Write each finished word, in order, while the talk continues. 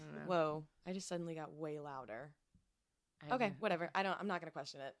Whoa. I just suddenly got way louder. Okay, whatever. I'm not going to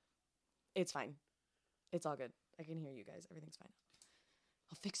question it. It's fine. It's all good. I can hear you guys. Everything's fine.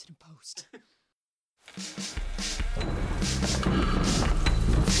 I'll fix it in post.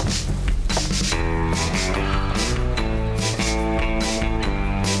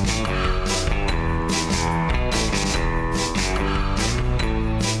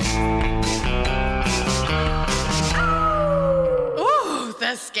 Ooh,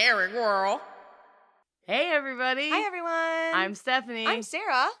 the scary girl. Hey, everybody. Hi, everyone. I'm Stephanie. I'm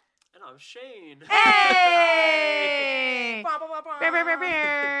Sarah. And I'm Shane. Hey!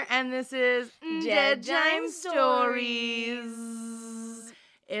 And this is Dead Time Stories.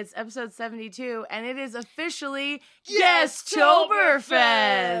 It's episode 72, and it is officially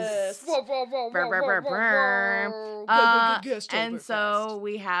Guesttoberfest. And so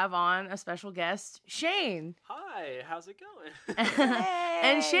we have on a special guest, Shane. Hi, how's it going?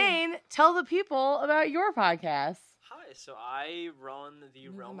 And Shane, tell the people about your podcast. Hi, so I run the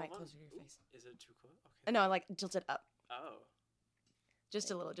Move Realm the of mic closer to your face. Is it too close? Okay. No, like tilt it up. Oh,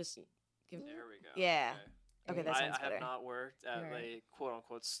 Just a little. Just give. there we go. Yeah. Okay, that sounds I better. have not worked at Right. like quote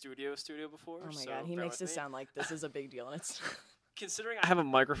unquote studio before. Oh my so god, he bear makes with it me. sound like this is a big deal, and it's. Considering I have a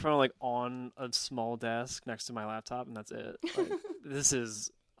microphone like on a small desk next to my laptop, and that's it. Like, this is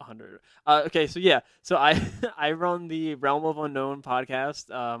 100. Okay, so I I run the Realm of Unknown podcast,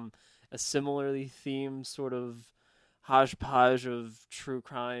 a similarly themed sort of hodgepodge of true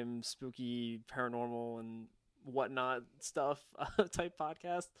crime, spooky, paranormal, and whatnot stuff type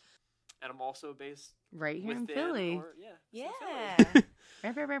podcast. And I'm also based Right here in within, Philly. or, yeah. Yeah. Philly.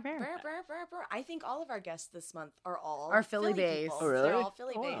 I think all of our guests this month are Philly-based. people. Oh, really? They're all Oh,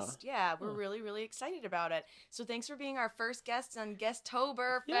 wow. Philly-based. Yeah, we're Huh. really, really excited about it. So thanks for being our first guests on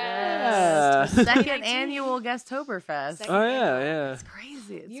Guesttoberfest. Yeah. Second 2019. annual Guesttoberfest. Second Oh yeah, annual. yeah. It's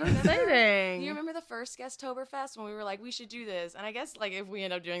crazy. It's You so remember- exciting. Do you remember the first Guesttoberfest when we were like, we should do this? And I guess like if we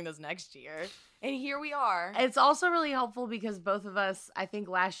end up doing this next year, and here we are. It's also really helpful because both of us, I think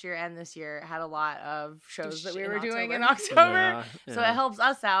last year and this year, had a lot of shows that we were doing in October. Yeah, So yeah. it helps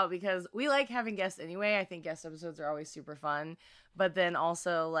us out because we like having guests anyway. I think guest episodes are always super fun. But then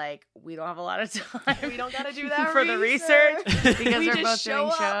also, like, we don't have a lot of time. We don't got to do that for the research because We we're just both show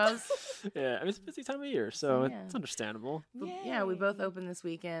doing up. shows. Yeah, I mean it's a busy time of year, so Yeah. it's understandable. Yeah, we both opened this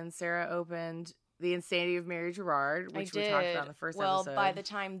weekend. Sarah opened The Insanity of Mary Gerard, which we talked about in the first episode. Well, by the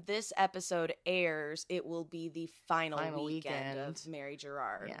time this episode airs, it will be the final weekend weekend. of Mary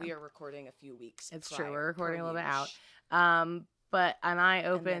Gerard. Yeah. We are recording a few weeks. It's prior, true. We're recording a little bit per-ish. out. And I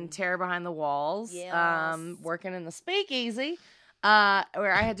opened then- Terror Behind the Walls, Yes. working in the speakeasy,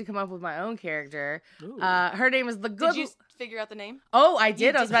 where I had to come up with my own character. Ooh. Her name is the Good. Did you figure out the name? Oh, I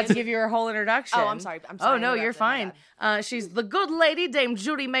did. I was did- about to give you her whole introduction. Oh, I'm sorry. Oh, no, I you're interrupted. My fine. bad. She's the good lady, Dame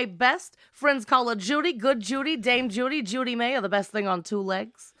Judy May Best. Friends call her Judy. Good Judy, Dame Judy, Judy May are the best thing on two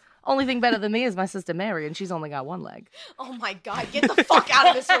legs. Only thing better than me is my sister Mary, and she's only got one leg. Oh my God! Get the fuck out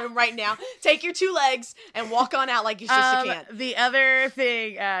of this room right now. Take your 2 legs and walk on out like it's just a can. The other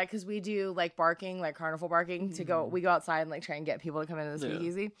thing, because we do like barking, like carnival barking, we go outside and like try and get people to come into the Yeah.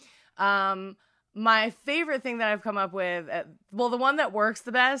 speakeasy. My favorite thing that I've come up with, the one that works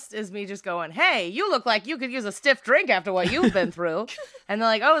the best is me just going, "Hey, you look like you could use a stiff drink after what you've been through." And they're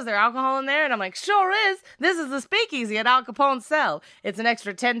like, "Oh, is there alcohol in there?" And I'm like, "Sure is. This is the speakeasy at Al Capone's cell. It's an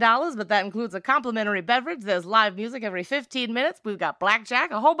extra $10, but that includes a complimentary beverage. There's live music every 15 minutes. We've got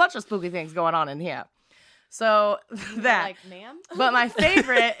blackjack, a whole bunch of spooky things going on in here." So that. Like, ma'am. But my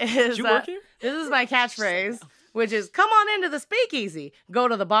favorite is Did you work here? this is my catchphrase, which is "Come on into the speakeasy. Go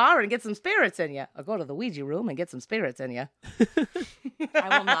to the bar and get some spirits in you, or go to the Ouija room and get some spirits in you."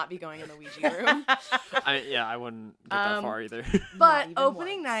 I will not be going in the Ouija room. I wouldn't get that far either. But even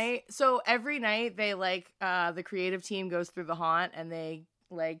opening once. night, so every night they like the creative team goes through the haunt and they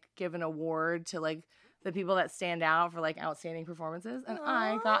like give an award to like the people that stand out for like outstanding performances, and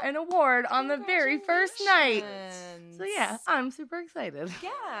I Aw. got an award on the very first night. Congratulations. So yeah, I'm super excited.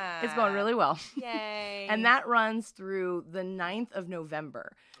 Yeah. It's going really well. Yay. And that runs through the 9th of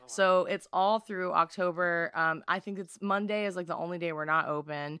November. So it's all through October. I think it's Monday is like the only day we're not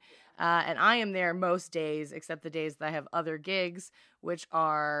open. And I am there most days except the days that I have other gigs, which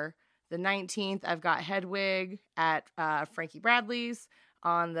are the 19th. I've got Hedwig at Frankie Bradley's.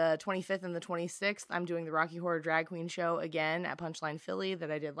 On the 25th and the 26th, I'm doing the Rocky Horror Drag Queen show again at Punchline Philly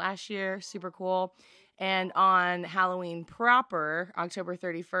that I did last year. Super cool. And on Halloween proper, October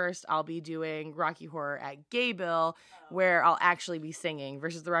 31st, I'll be doing Rocky Horror at Gaybill, where I'll actually be singing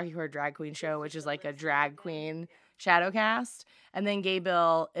versus the Rocky Horror Drag Queen show, which is like a drag queen shadow cast. And then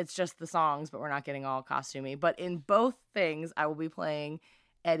Gaybill, it's just the songs, but we're not getting all costumey. But in both things, I will be playing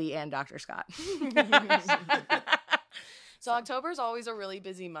Eddie and Dr. Scott. So October is always a really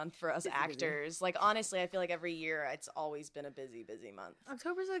busy month for us actors. Like, honestly, I feel like every year it's always been a busy month.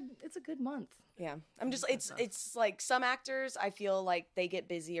 October's it's a good month. Yeah. It's like some actors, I feel like they get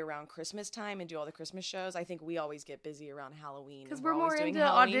busy around Christmas time and do all the Christmas shows. I think we always get busy around Halloween. Because we're more into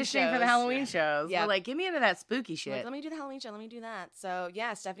auditioning for the Halloween shows. Yeah. We're like, get me into that spooky shit. Like, let me do the Halloween show. Let me do that. So,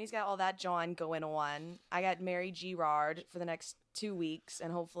 yeah, Stephanie's got all that John going on. I got Mary Gerard for the next 2 weeks,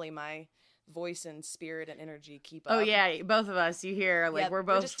 and hopefully my voice and spirit and energy keep up. Oh yeah, both of us. You hear we're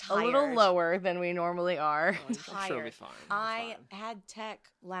both a little lower than we normally are. I'm sure it'll be fine. I had tech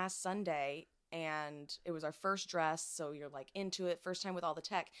last Sunday, and it was our first dress, so you're like into it, first time with all the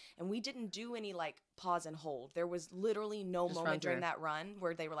tech, and we didn't do any like pause and hold. There was literally no moment during that run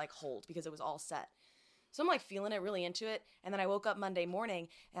where they were like hold, because it was all set. So I'm like feeling it, really into it. And then I woke up Monday morning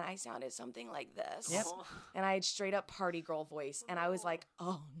and I sounded something like this. Yep. And I had straight up party girl voice. And I was like,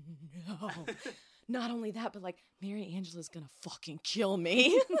 oh no. Not only that, but like, Mary Angela's gonna fucking kill me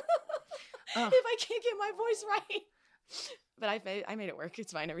if I can't get my voice right. But I made it work.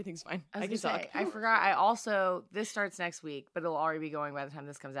 It's fine. Everything's fine. I can talk. I forgot. This starts next week, but it'll already be going by the time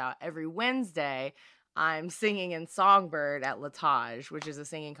this comes out. Every Wednesday, I'm singing in Songbird at Latage, which is a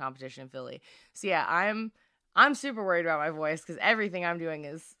singing competition in Philly. So yeah, I'm super worried about my voice because everything I'm doing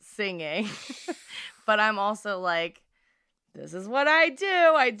is singing. But I'm also like, this is what I do.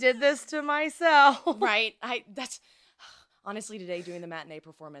 I did this to myself. Right. That's honestly today doing the matinee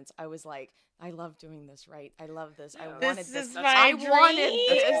performance. I was like, I love doing this. Right. I love this. Yeah. I wanted this. This is I wanted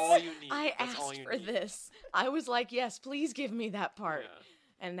this. That's all you need. I asked for this. I was like, yes, please give me that part. Yeah.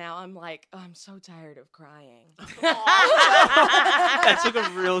 And now I'm like, oh, I'm so tired of crying. That took a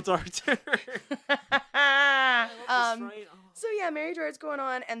real dark turn. So yeah, Mary Gerard's going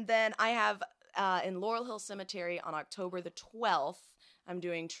on. And then I have in Laurel Hill Cemetery on October the 12th, I'm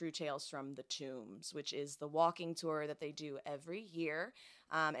doing True Tales from the Tombs, which is the walking tour that they do every year.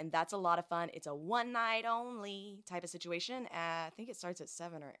 And that's a lot of fun. It's a one night only type of situation. I think it starts at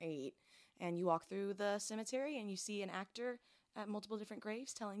 7 or 8. And you walk through the cemetery and you see an actor at multiple different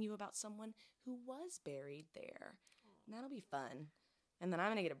graves telling you about someone who was buried there. And that'll be fun. And then I'm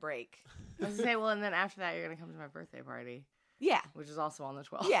going to get a break. I was going to say, well, and then after that, you're going to come to my birthday party. Yeah. Which is also on the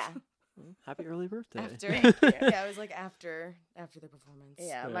 12th. Yeah. Happy early birthday. Yeah, it was like after the performance.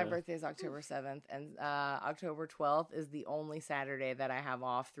 Yeah, my birthday is October 7th, and October 12th is the only Saturday that I have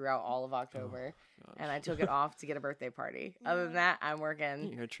off throughout all of October. And I took it off to get a birthday party. Other than that, I'm working.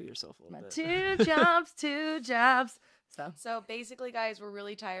 You're going to treat yourself a little bit. Two jobs. So basically, guys, we're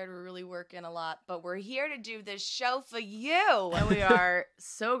really tired. We're really working a lot, but we're here to do this show for you. And we are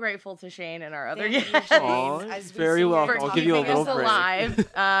so grateful to Shane and our other guests. Very welcome. I'll give you a little break. Alive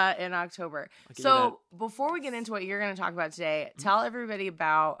in October. So before we get into what you're going to talk about today, tell everybody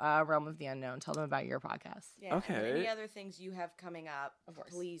about Realm of the Unknown. Tell them about your podcast. Yeah, okay. And any other things you have coming up, of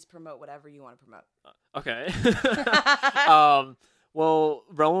course. Please promote whatever you want to promote. Okay. Well,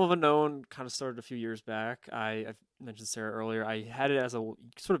 Realm of Unknown kind of started a few years back. I've mentioned Sarah earlier. I had it as a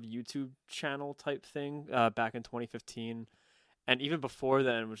sort of YouTube channel type thing back in 2015. And even before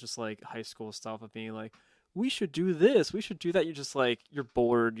then, it was just like high school stuff of being like, we should do this, we should do that. You're just like, you're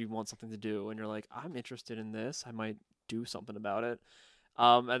bored, you want something to do. And you're like, I'm interested in this. I might do something about it.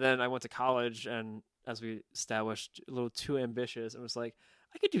 And then I went to college, and as we established, a little too ambitious. It was like,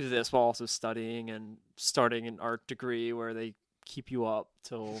 I could do this while also studying and starting an art degree where they keep you up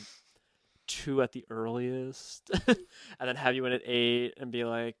till 2 at the earliest, and then have you in at 8 and be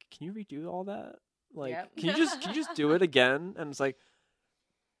like, can you redo all that? Like, yep. can you just do it again? And it's like,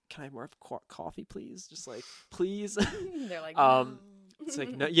 can I have more of coffee, please? Just like, please. They're like, no. It's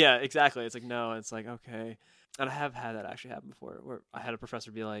like, no, yeah, exactly. It's like, no. It's like, okay. And I have had that actually happen before, where I had a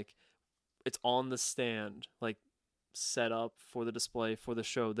professor be like, it's on the stand, like set up for the display for the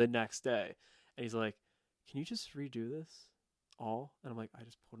show the next day, and he's like, can you just redo this all? And I'm like, I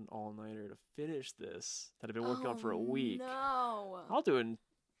just put an all-nighter to finish this that I've been working on for a week. No, I'll do it in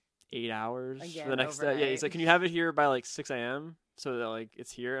 8 hours again, for the next overnight. day. Yeah, he's like, can you have it here by like 6 a.m. so that like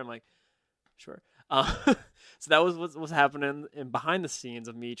it's here? I'm like, sure. So that was what was happening in behind the scenes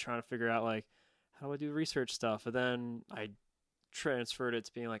of me trying to figure out like, how do I do research stuff? And then I transferred it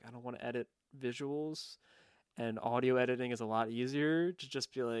to being like, I don't want to edit visuals, and audio editing is a lot easier to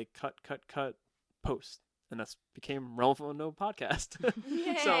just be like, cut, post. And that's became Realm of Unknown podcast.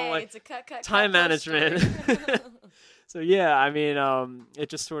 Yay, so like, it's a cut, time management. So yeah, I mean, it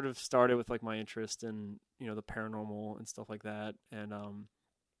just sort of started with like my interest in, you know, the paranormal and stuff like that, and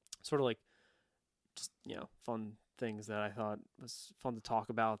sort of like just, you know, fun things that I thought was fun to talk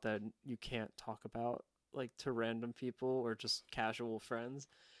about that you can't talk about like to random people or just casual friends.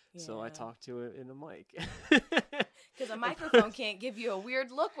 So I Yeah. talk to it in a mic. Because a microphone can't give you a weird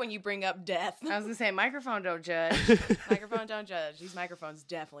look when you bring up death. I was gonna say microphone don't judge. Microphone don't judge. These microphones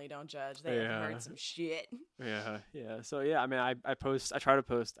definitely don't judge. They have Yeah. heard some shit. Yeah. So yeah, I mean, I try to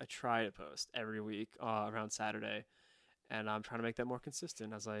post every week around Saturday, and I'm trying to make that more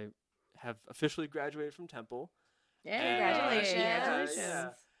consistent as I have officially graduated from Temple. Yeah, Congratulations.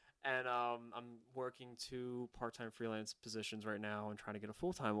 Yeah. And I'm working 2 part-time freelance positions right now and trying to get a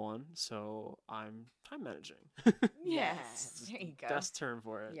full-time one. So I'm time managing. Yes. There you go. Best term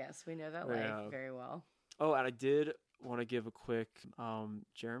for it. Yes, we know that Yeah. life very well. Oh, and I did want to give a quick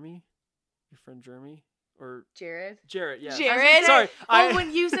Jeremy, your friend Jeremy, or Jared. Jarrett. Yeah. Jared? Sorry. Oh,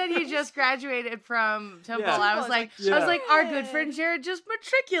 when you said he just graduated from Temple, Yeah. I was like, Yeah. our good friend Jared just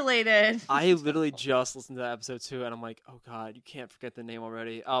matriculated. I literally just listened to that episode too, and I'm like, oh god, you can't forget the name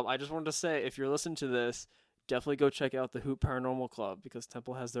already. I just wanted to say, if you're listening to this, definitely go check out the Hoop Paranormal Club because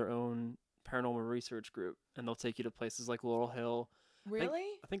Temple has their own paranormal research group, and they'll take you to places like Laurel Hill.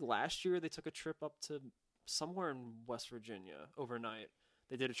 Really? I think last year they took a trip up to somewhere in West Virginia overnight.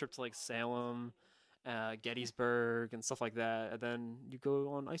 They did a trip to like Salem, Gettysburg, and stuff like that, and then you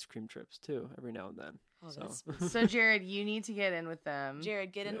go on ice cream trips too every now and then. Oh, So. that's So Jared, you need to get in with them.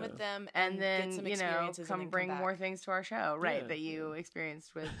 Jared, get in Yeah. with them and then, get some you know, experiences come and then bring back. more things to our show, right? Yeah. That you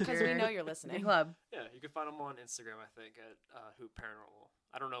experienced with Because your, we know you're your listening. club. Yeah, you can find them on Instagram, I think, at Hoop Paranormal.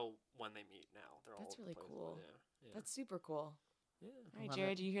 I don't know when they meet now. They're all That's over the really place, cool. but yeah. That's super cool. Yeah. All right, Love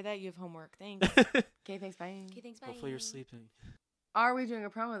Jared, it. do you hear that? You have homework. Thanks. Okay, thanks, bye. Okay, thanks. Bye. Hopefully you're sleeping. Are we doing a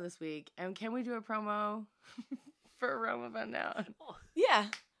promo this week? And can we do a promo for Realm of Unknown? Yeah.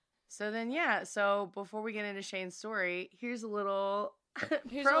 So then, yeah. So before we get into Shane's story, here's a little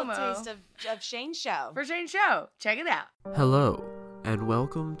Here's promo a little taste of Shane's show. for Shane's show. Check it out. Hello, and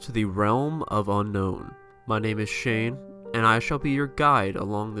welcome to the Realm of Unknown. My name is Shane, and I shall be your guide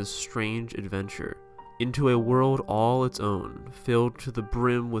along this strange adventure into a world all its own, filled to the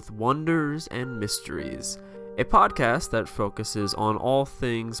brim with wonders and mysteries. A podcast that focuses on all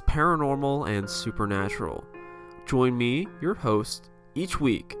things paranormal and supernatural. Join me, your host, each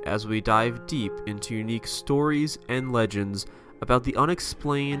week as we dive deep into unique stories and legends about the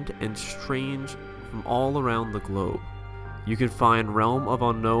unexplained and strange from all around the globe. You can find Realm of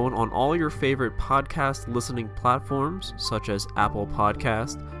Unknown on all your favorite podcast listening platforms such as Apple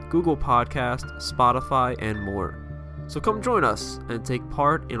Podcast, Google Podcast, Spotify, and more. So come join us and take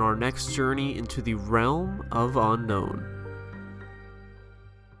part in our next journey into the Realm of Unknown.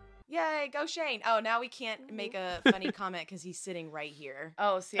 Yay, go Shane. Oh, now we can't make a funny comment because he's sitting right here.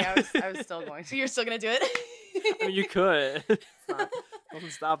 Oh, see, I was still going So to. you're still going to do I it? mean, you could.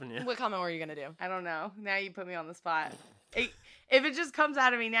 Nothing's stopping you. What comment were you going to do? I don't know. Now you put me on the spot. If it just comes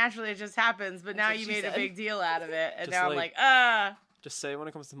out of me naturally, it just happens. But That's now what you she made a said. big deal out of it, and Just now I'm like- like, Just say it when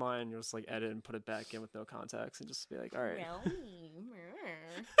it comes to mine. You'll just like edit and put it back in with no context and just be like, all right.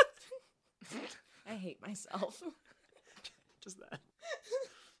 I hate myself. Just that.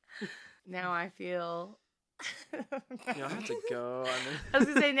 Now I feel. You know, I have to go. I mean... I was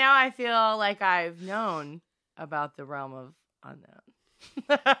gonna say now I feel like I've known about the realm of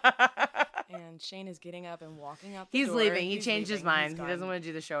unknown. And Shane is getting up and walking out the He's door. leaving. He He's changed his leaving. mind. He's He doesn't gone. want to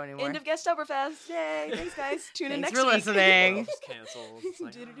do the show anymore. End of Guesttoberfest. Yay. Thanks, guys. Tune in Thanks next for week. listening. World's canceled. It's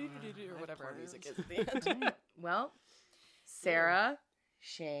like, Do-do-do-do-do-do, or I whatever our have music is plans. at the end. Well, Sarah,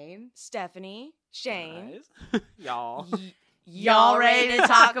 Shane, Stephanie, Shane. Guys. Y'all. y'all ready to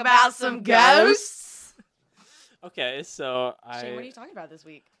talk about some ghosts? Okay, so Shane, what are I you talking about this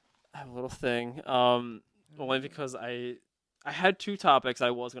week? have a little thing. Only because I had 2 topics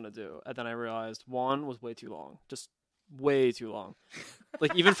I was gonna do, and then I realized one was way too long, just way too long.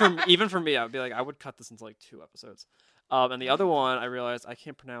 Like even for me, I would be like, I would cut this into like 2 episodes. And the other one, I realized I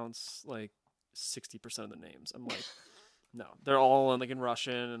can't pronounce like 60% of the names. I'm like, no, they're all in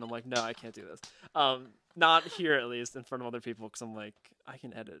Russian, and I'm like, no, I can't do this. Not here, at least, in front of other people, because I'm like, I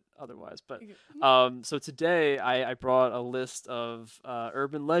can edit otherwise. But so today, I brought a list of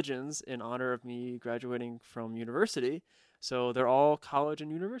urban legends in honor of me graduating from university. So they're all college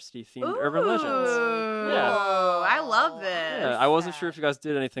and university themed urban legends. Yeah. Ooh, I love this. Yeah, I wasn't sure if you guys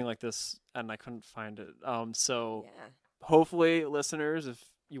did anything like this, and I couldn't find it. So Yeah. hopefully, listeners, if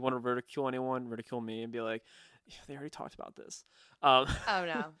you want to ridicule anyone, ridicule me and be like, yeah, they already talked about this. Oh,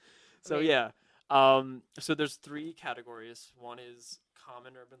 no. So Maybe. yeah. So there's 3 categories. One is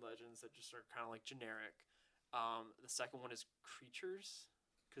common urban legends that just are kind of like generic. The second one is creatures,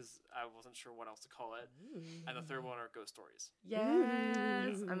 because I wasn't sure what else to call it. And the third one are ghost stories.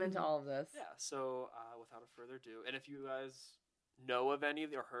 Yes, I'm into all of this. Yeah. So without further ado, and if you guys know of any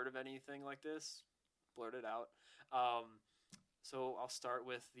or heard of anything like this, blurt it out. So I'll start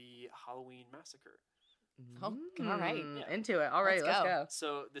with the Halloween Massacre. Oh, all right. Yeah. Into it. All right, let's go.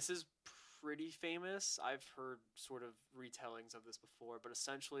 So this is pretty famous. I've heard sort of retellings of this before, but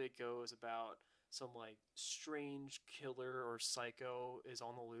essentially it goes about some like strange killer or psycho is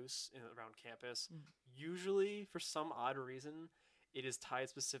on the loose around campus. Usually, for some odd reason, it is tied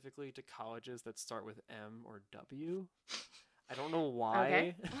specifically to colleges that start with M or W. I don't know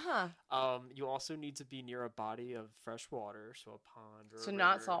why. Okay. You also need to be near a body of fresh water, so a pond or So a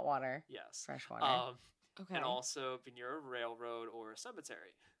not river. salt water. Yes. Fresh water. Okay. And also be near a railroad or a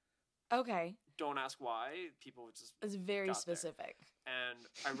cemetery. Okay. Don't ask why. People just It's very got there. specific. And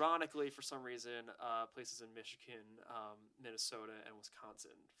ironically, for some reason, places in Michigan, Minnesota, and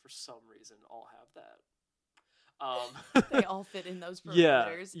Wisconsin, for some reason, all have that. They all fit in those yeah,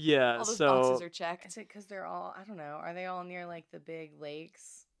 parameters. yeah. All those so boxes are checked. Is it because they're all, I don't know, are they all near like the big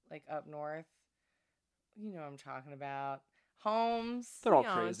lakes, like up north? You know what I'm talking about. Homes. they're all You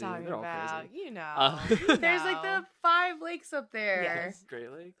know what I'm crazy. talking They're all about. crazy. You know. Uh, There's like the 5 lakes up there. Yes.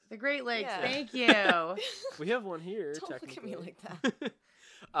 Great Lakes. The Great Lakes. Yeah. Thank you. We have one here. Don't look at me technically. like that.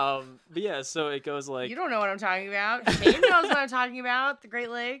 But yeah, so it goes like You don't know what I'm talking about. Shane knows what I'm talking about. The Great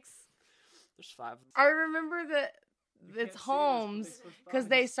Lakes. there's 5. I remember that it's homes because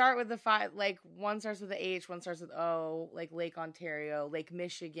they start with the 5. Like one starts with the H, one starts with O. Like Lake Ontario, Lake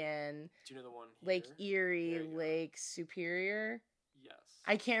Michigan, Do you know the one here? Lake There Erie, you go. Lake Superior. Yes.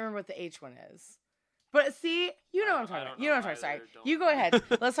 I can't remember what the H one is. But see, you know what I'm I talking don't about. You know know what I'm talking either, about. Sorry. don't You go worry.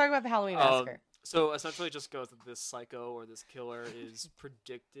 ahead. Let's talk about the Halloween Massacre. So essentially, it just goes that this psycho or this killer is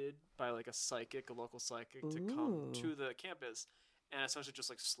predicted by like a psychic, a local psychic, to come Ooh. to the campus and essentially just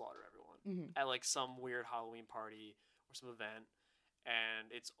like slaughter everyone Mhm. at like some weird Halloween party or some event.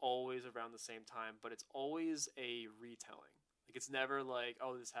 And it's always around the same time, but it's always a retelling. Like it's never like,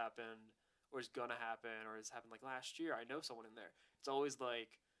 oh, this happened or it's gonna happen or it's happened like last year. I know someone in there. It's always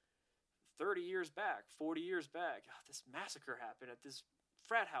like 30 years back, 40 years back. "Oh, this massacre happened at this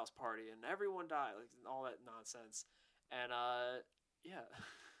frat house party and everyone died," like all that nonsense. And yeah,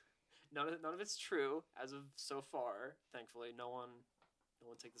 none of it's true as of so far. Thankfully, no one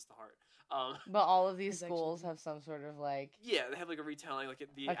take this to heart. But all of these It's actually- schools have some sort of like. Yeah, they have like a retelling, like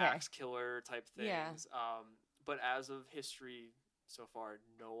the Okay. axe killer type things. Yeah. But as of history so far,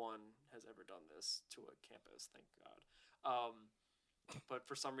 no one has ever done this to a campus. Thank God. But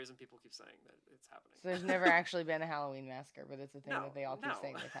for some reason, people keep saying that it's happening. So there's never actually been a Halloween massacre, but it's a thing No, that they all keep no.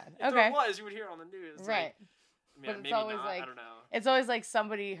 saying they've had. If Okay. there was, you would hear it on the news. Right. Like, I mean, But it's maybe always not, like- I don't know. It's always like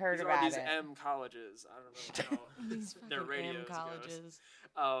somebody heard These are about these it. M colleges. I don't know how These their fucking radios M goes. colleges.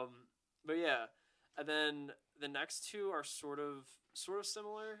 But yeah, and then the next two are sort of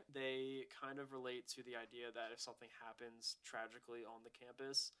similar. They kind of relate to the idea that if something happens tragically on the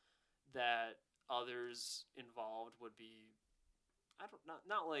campus, that others involved would be,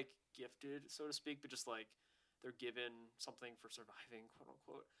 not like gifted, so to speak, but just like they're given something for surviving, quote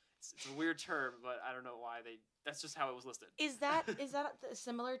unquote. It's a weird term, but I don't know why that's just how it was listed. Is that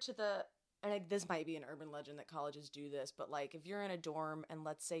similar to the? And this might be an urban legend that colleges do this, but like if you're in a dorm and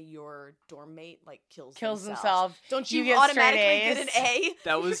let's say your dorm mate like kills himself. don't you you, get automatically straight get an A's. A?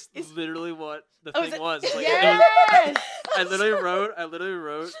 That was Is- literally what the Oh, thing is it- was. It's like, Yes. I literally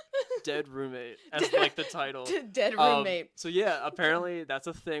wrote "dead roommate" as like the title. Dead roommate. So yeah, apparently that's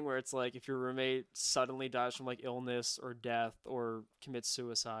a thing where it's like if your roommate suddenly dies from like illness or death or commits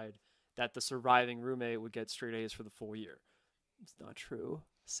suicide, that the surviving roommate would get straight A's for the full year. It's not true.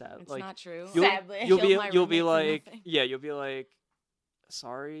 Sad. It's like not true. you'll, Sadly. you'll Killed my be you'll be roommate for like nothing. you'll be like,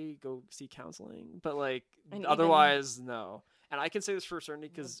 sorry, go see counseling. But like And otherwise, no. And I can say this for certainty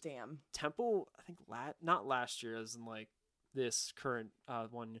Well, because damn. Temple, I think not last year, as in like this current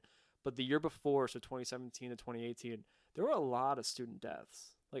one, but the year before, so 2017 to 2018, there were a lot of student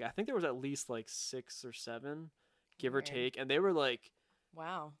deaths. Like I think there was at least like 6 or 7, give or Weird. take, and they were like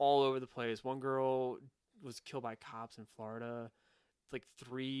Wow. all over the place. One girl was killed by cops in Florida. Like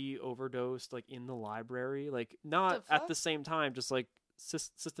 3 overdosed like in the library, like not The at fuck? the same time, just like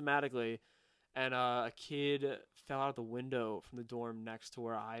systematically. And a kid fell out of the window from the dorm next to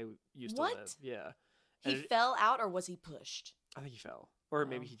where I used to What? live. Yeah. He And it- fell out or was he pushed? I think he fell, or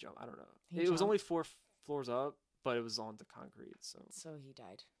maybe Oh. he jumped. I don't know. He It was only jumped? 4 floors up, but it was onto concrete. So, So he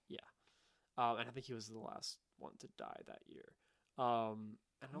died. and I think he was the last one to die that year. And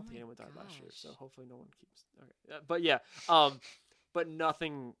I don't Oh think my anyone died last year, so gosh. hopefully no one keeps. Okay, but yeah, but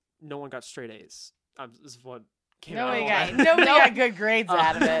no one got straight A's. This is what came out. Nobody of all got that. nobody got good grades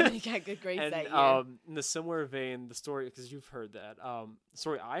out of it. He got good grades And that year. in the similar vein, the story, because you've heard that, the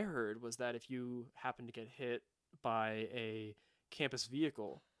story I heard was that if you happen to get hit by a campus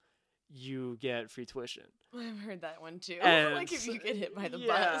vehicle, you get free tuition. I've heard that one too. And like if you get hit by the yeah.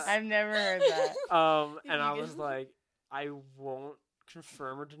 bus. I've never heard that. If And you I get- was like, I won't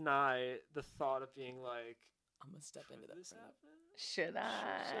confirm or deny the thought of being like, I'm gonna step into that. this front. happen? Should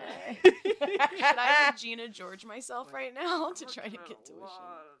I? Should I Regina George myself right now to try to get tuition?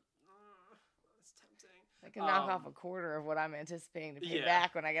 It's tempting. I can knock off a Um, quarter of what I'm anticipating to pay yeah.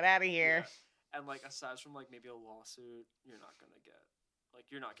 back when I get out of here. Yeah. And like aside from like maybe a lawsuit, you're not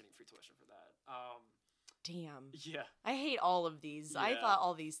getting free tuition for that. Damn. Yeah. I hate all of these. I Yeah. thought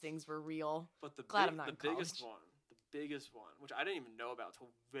all these things were real. But the Glad I'm not the in biggest college. one, which I didn't even know about till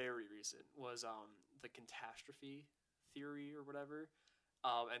very recent, was the catastrophe theory or whatever.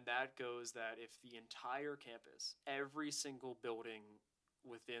 And that goes that if the entire campus, every single building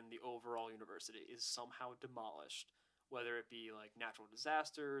within the overall university is somehow demolished, whether it be like natural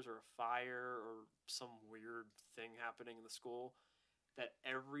disasters or a fire or some weird thing happening in the school, that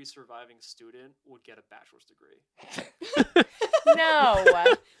every surviving student would get a bachelor's degree. No.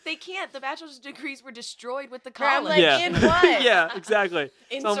 They can't. The bachelor's degrees were destroyed with the Where I'm college. like, in what? Yeah, exactly.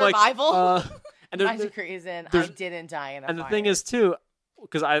 In So I'm like, survival? and My there- degree is in I there's- didn't die in a and the fire. thing is too,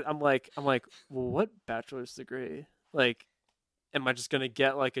 because I'm like, well, what bachelor's degree? Like, am I just gonna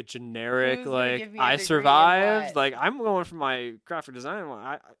get like a generic Who's gonna like give me a I degree in survived? what? Like, I'm going for my graphic design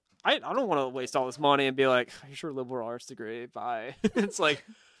one. I don't want to waste all this money and be like, you sure liberal arts degree? Bye. It's like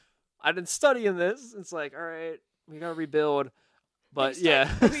I didn't study in this. It's like, all right, we gotta rebuild. But They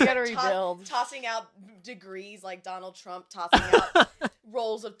yeah, start- We gotta rebuild. Tossing out degrees like Donald Trump tossing out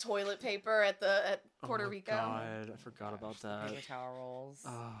rolls of toilet paper at Puerto Oh my Rico. God, I forgot about that. Paper towel rolls.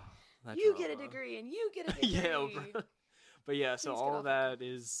 Oh, that You get a drama. degree and you get a degree. Yeah, bro. But yeah, so Please get all off of the that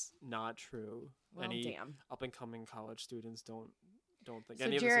is not true. Well, Any damn. up and coming college students don't think So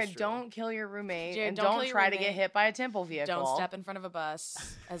any of this Jared, is true. don't kill your roommate Jared, and don't kill don't your try to get roommate. hit by a temple vehicle. Don't step in front of a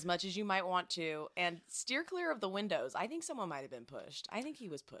bus as much as you might want to, and steer clear of the windows. I think someone might have been pushed. I think he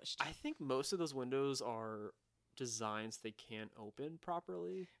was pushed. I think most of those windows are designs they can't open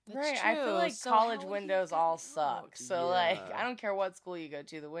properly. That's Right, I feel true. like So how college would he windows have all gotten suck. out? So like, Yeah. I don't care what school you go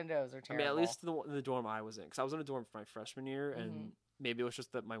to, the windows are I terrible. mean, at least the dorm I was in, because I was in a dorm for my freshman year, Mm-hmm. and maybe it was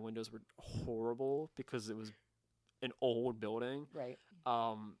just that my windows were horrible because it was an old building. right.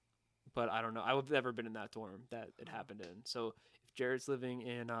 But I don't know. I've never been in that dorm that it happened in. So if Jared's living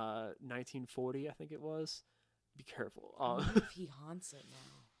in 1940, I think it was, be careful. I wonder if he haunts it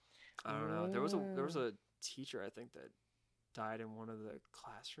now. I don't know. There was a teacher I think that died in one of the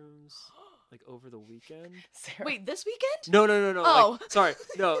classrooms like over the weekend. Sarah, Wait, this weekend? No. Oh. Like,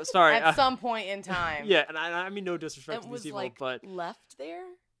 sorry. at some point in time. yeah, and I mean no disrespect It to these was people, like but left there.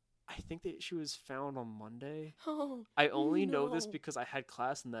 I think that she was found on Monday. Oh, I only know this no. because I had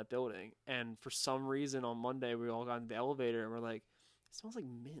class in that building, and for some reason on Monday we all got in the elevator and we're like, it smells like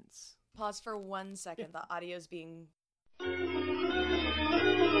mints. Pause for 1 second. The audio's being.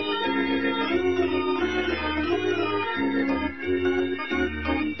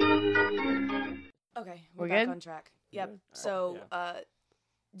 Okay, we're We back good? on track. Yep. good? So, Yeah.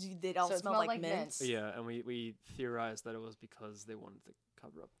 they all So it smell smelled like like mints. mints. Yeah, and we theorized that it was because they wanted to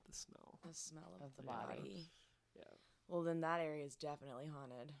cover up the smell. The smell of Of the the body. body. Yeah. Well, then that area is definitely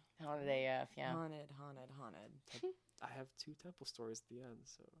haunted. Haunted AF, yeah. Haunted. I have 2 temple stories at the end,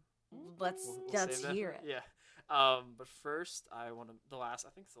 so Let's we'll let's save that hear for- it. Yeah. But first, I want to I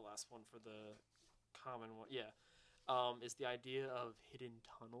think it's the last one for the common one. Yeah. Is the idea of hidden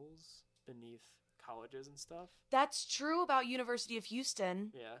tunnels beneath colleges and stuff. That's true about University of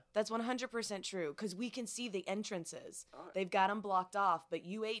Houston. Yeah. That's 100% true because we can see the entrances. Oh. They've got them blocked off, but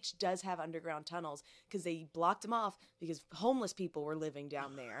UH does have underground tunnels because they blocked them off because homeless people were living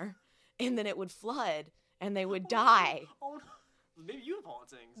down there, and then it would flood and they would die. Oh, no. Maybe you have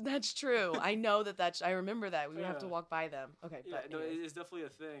hauntings. That's true. I know that. I remember that. We would have to Yeah. walk by them. Okay. Yeah, but no, anyways. it's definitely a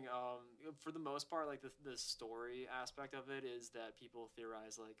thing. For the most part, like the story aspect of it is that people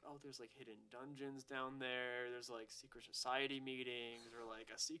theorize like, oh, there's like hidden dungeons down there. There's like secret society meetings or like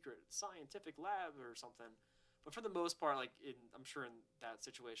a secret scientific lab or something. But for the most part, like I'm sure in that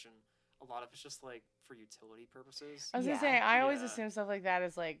situation, a lot of it's just like for utility purposes. I was Yeah. gonna say, I always Yeah. assume stuff like that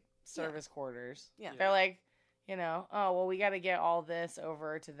is like service quarters. Yeah. They're like, you know, oh, well, we got to get all this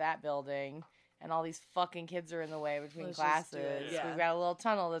over to that building, and all these fucking kids are in the way between Let's just do it, classes. yeah. We've got a little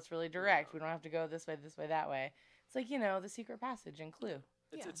tunnel that's really direct. We don't have to go this way, that way. It's like, you know, the secret passage in Clue.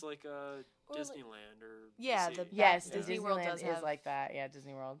 It's Yeah. it's like Or like- Disneyland or Yeah, DC. Yes, Yeah. Disney World Disneyland does is have- like that. Yeah,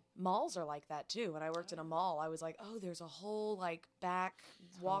 Disney World. Malls are like that too. When I worked in a mall, I was like, oh, there's a whole like back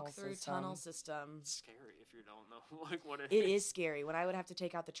walk-through tunnel system. It's scary if you don't know like what It is scary. When I would have to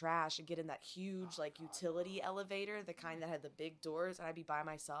take out the trash and get in that huge like utility elevator, the kind that had the big doors, and I'd be by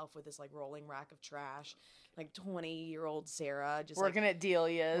myself with this like rolling rack of trash, like 20-year-old Sarah just Working at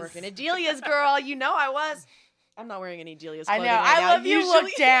Delia's. working at Delia's, girl. You know I was. I'm not wearing any Delia's I clothing know. right I now. love you look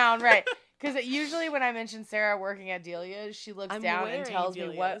Usually- down, right? Because usually when I mention Sarah working at Delia's, she looks I'm down and wearing tells me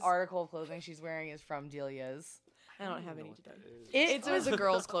what Delia's. article of clothing she's wearing is from Delia's. I don't have know any what today. that is. It was a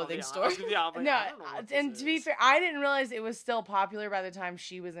girls' clothing Yeah, store. I was gonna be- I'm like, No, I don't know what and this to be is. fair, I didn't realize it was still popular by the time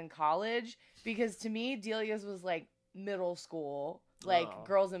she was in college because to me, Delia's was like middle school. Like Oh.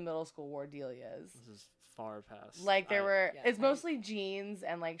 girls in middle school wore Delia's. This is far past. Like there were, yeah, it's I- mostly jeans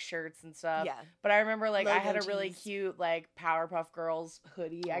and like shirts and stuff. Yeah. But I remember like I had a Logo really tees. cute like Powerpuff Girls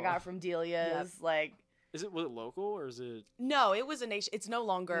hoodie I Oh. got from Delia's. Like was it local or is it? No, it was a nation. It's no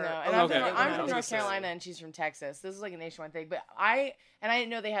longer. no, Oh, and I'm okay, from, okay, I'm I from was gonna North say. Carolina and she's from Texas. This is like a nationwide thing. But I didn't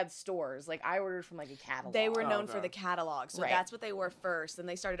know they had stores. Like I ordered from like a catalog. They were Oh, known okay. for the catalog, so Right. that's what they were first. Then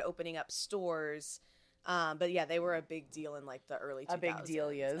they started opening up stores. But yeah, they were a big deal in like the early 2000s. A big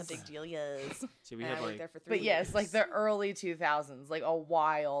Delia's. A big Delia's. See, we And I had worked like there for 3 But yes, like years. the early 2000s, like a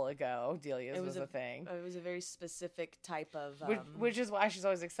while ago, Delia's It was was a a- thing. It was a very specific type of. Which is why she's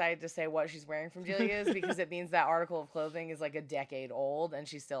always excited to say what she's wearing from Delia's because it means that article of clothing is like a decade old and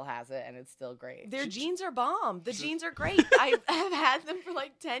she still has it and it's still great. their jeans are bomb. The jeans are great. I have had them for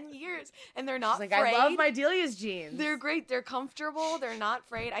like 10 years, and they're not She's like, frayed. I love my Delia's jeans. They're great. They're comfortable. They're not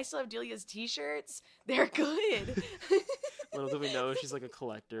frayed. I still have Delia's t-shirts. They're good. little do we know she's like a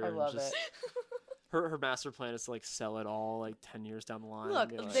collector. I and love just, it. Her master plan is to like sell it all like 10 years down the line. Look,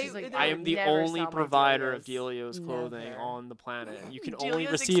 and be like, they- She's like, they- I am the never only sell my provider of Delia's. Delia's clothing Never. on the planet. You can only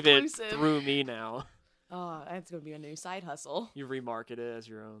Delia's receive exclusive. it through me now. Oh, that's gonna be a new side hustle. You remarket it as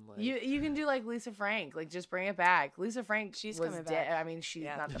your own. Like, You can do like Lisa Frank, like just bring it back. Lisa Frank, She's was coming dead. back. I mean, she's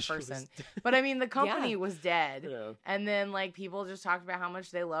Yeah. not the She was person, dead. but I mean, the company was dead. Yeah. And then like people just talked about how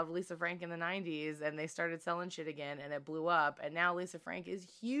much they loved Lisa Frank in the 90s and they started selling shit again and it blew up and now Lisa Frank is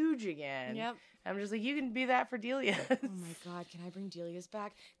huge again. Yep. I'm just like, you can be that for Delia. Oh my god, can I bring Delia's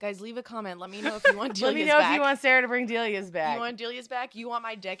back? Guys, leave a comment. Let me know if you want Delia's Let me know back. if you want Sarah to bring Delia's back. You want Delia's back? You want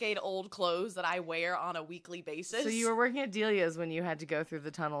my decade-old clothes that I wear on a weekly basis? So you were working at Delia's when you had to go through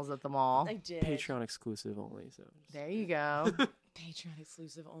the tunnels at the mall. I did. Patreon exclusive only. So There you go. Patreon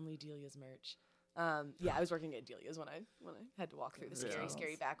exclusive, only Delia's merch. Yeah, I was working at Delia's when I had to walk through the Yeah.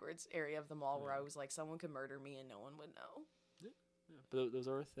 scary backwards area of the mall where I was like, someone could murder me and no one would know. yeah, but those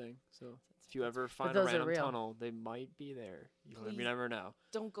are a thing. So if you ever find a those are random real. tunnel, they might be there. You Please. never know.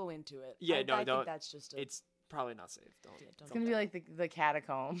 Don't go into it. Yeah, I no, think don't. that's just a. It's probably not safe. Don't. Yeah, don't It's gonna be like the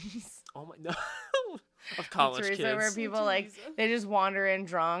catacombs. Oh my no. Of college Teresa, kids. where people like Teresa. they just wander in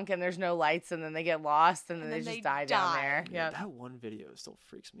drunk and there's no lights and then they get lost and then And they then just they die down die. there. Yeah, Yeah, that one video still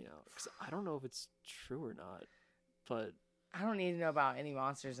freaks me out because I don't know if it's true or not. But I don't need to know about any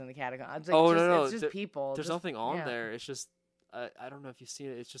monsters in the catacombs. It's like, Oh, just, no, it's just there- people. there's just- nothing on yeah. there. It's just I don't know if you've seen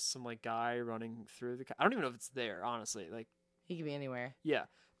it. It's just some like guy running through the. I don't even know if it's there. Honestly, like He could be anywhere. yeah,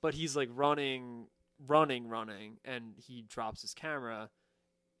 but he's like running, and he drops his camera,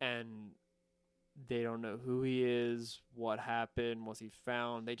 and they don't know who he is, what happened, was he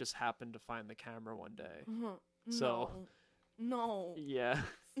found. They just happened to find the camera one day. Mhm. So- no, Yeah,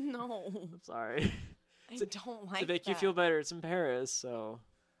 no, I'm sorry. I To- don't like To make you that. feel better, it's in Paris, so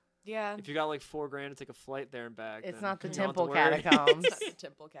Yeah, if you got like $4,000 to take a flight there and back, It's then not the you don't have to temple worry. catacombs. it's not the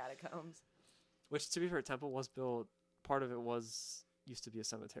temple catacombs. Which, to be fair, temple was built. Part of it used to be a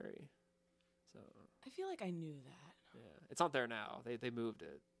cemetery, so I feel like I knew that. yeah, it's not there now. They moved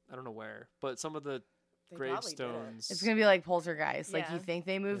it. I don't know where, but some of the They probably did it. gravestones. It's gonna be like Poltergeist. Like Yeah. you think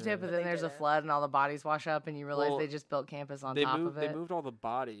they moved Yeah. it, but But then they there's a didn't. flood and all the bodies wash up, and you realize Well, they just built campus on they top moved. of it. They moved all the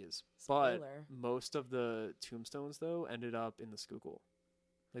bodies, but Spoiler. most of the tombstones though ended up in the Schuylkill.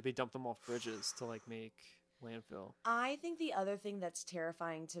 Like they dumped them off bridges to like make landfill. I think the other thing that's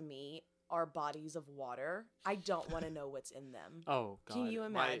terrifying to me are bodies of water. I don't want to know what's in them. Oh God! Can you my-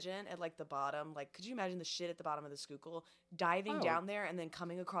 imagine at like the bottom? Like, could you imagine the shit at the bottom of the Schuylkill, diving Oh. down there and then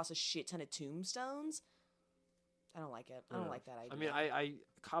coming across a shit ton of tombstones? I don't like it. I don't Yeah. like that idea. I mean, I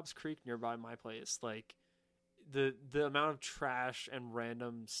Cobb's Creek nearby my place, like the amount of trash and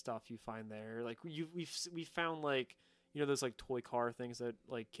random stuff you find there. Like we found like those like toy car things that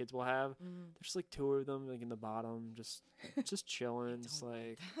like kids will have. Mhm. There's like 2 of them like in the bottom, just chilling. It's don't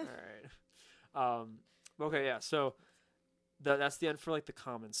like like all right. Okay, yeah. So that's the end for like the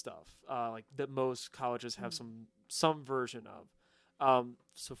common stuff. Like that most colleges have some version of.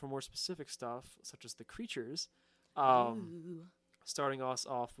 So for more specific stuff, such as the creatures, Ooh. starting us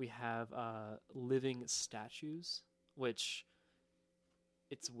off, we have living statues, which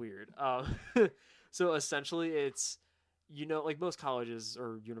it's weird. So essentially, it's like most colleges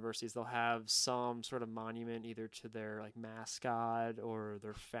or universities, they'll have some sort of monument either to their like mascot or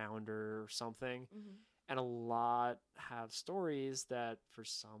their founder or something, Mhm. and a lot have stories that for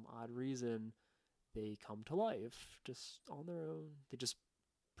some odd reason they come to life just on their own. They just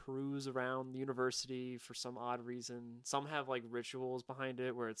peruse around the university for some odd reason. Some have like rituals behind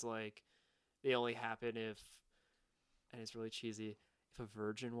it where it's like they only happen if, and it's really cheesy, if a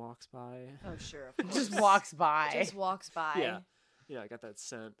virgin walks by. Oh, sure. Of course. Just walks by. Just walks by. Yeah. I got that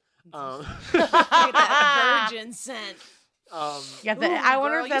scent. Get that virgin scent. Yeah, Ooh, I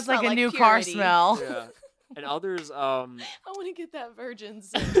wonder girl, if you that's like smell a like new car purity. smell. Yeah. And others, I want to get that virgin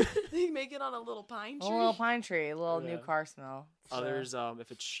scent. They make it on a little pine A tree. little pine tree, a little Yeah. new car smell. So- others,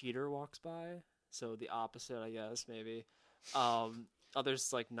 if a cheater walks by, so the opposite, I guess, maybe.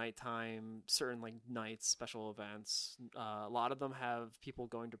 Others like nighttime, certain like nights, special events. A lot of them have people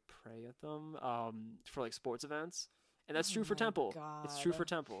going to pray at them for like sports events, and that's true Oh for my Temple. It's true for God.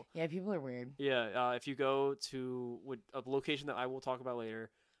 Temple. Yeah, people are weird. Yeah, if you go to a location that I will talk about later,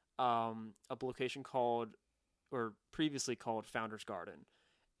 a location called, or previously called, Founder's Garden,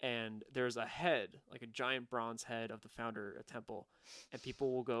 and there's a head, like a giant bronze head of the founder at Temple, and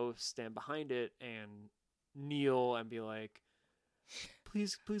people will go stand behind it and kneel and be like,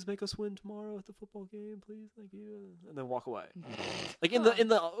 please make us win tomorrow at the football game, please, thank you, and then walk away, like in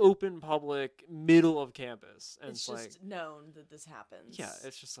the open public middle of campus. And It's it's just known that this happens. like, yeah,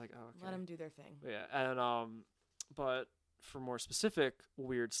 it's just like, oh, okay. Let them do their thing. Yeah, and but for more specific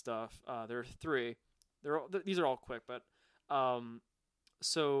weird stuff, there are three. These are all quick, but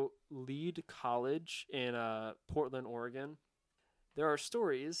so Lead College in Portland, Oregon, there are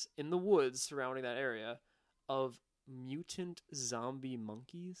stories in the woods surrounding that area of mutant zombie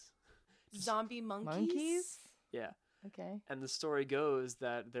monkeys. Zombie monkeys? Monkeys? Yeah. Okay. And the story goes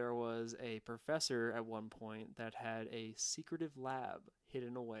that there was a professor at one point that had a secretive lab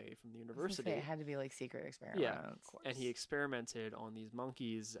hidden away from the I was gonna university. say it had to be like secret experiments. Yeah, and he experimented on these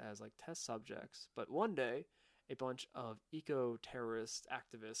monkeys as like test subjects. But one day, a bunch of eco-terrorist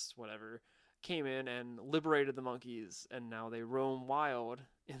activists, whatever, came in and liberated the monkeys, and now they roam wild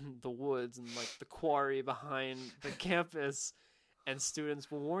in the woods and like the quarry behind the campus. And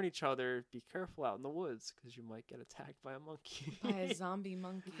students will warn each other, be careful out in the woods because you might get attacked by a monkey. By a zombie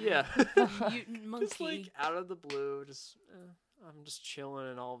monkey. Yeah. Mutant monkey. Just like out of the blue, I'm just chilling,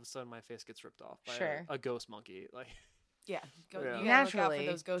 and all of a sudden my face gets ripped off by Sure. a ghost monkey. Like, Yeah. Yeah. You gotta look out Naturally.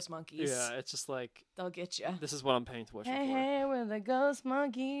 for those ghost monkeys. yeah, it's just like, They'll get you. this is what I'm paying tuition Hey, for. hey, we're the ghost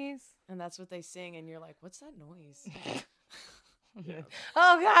monkeys. And that's what they sing, and you're like, what's that noise? Yeah.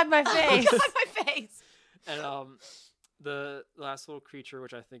 Oh God, my face. Oh, God, my face. And the last little creature,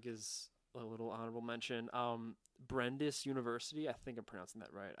 which I think is a little honorable mention, Brendis University. I think I'm pronouncing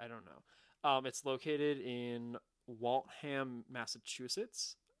that right. I don't know. It's located in Waltham,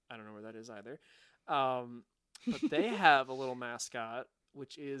 Massachusetts. I don't know where that is either. But they have a little mascot,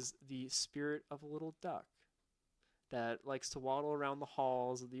 which is the spirit of a little duck that likes to waddle around the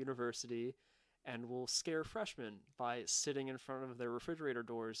halls of the university and will scare freshmen by sitting in front of their refrigerator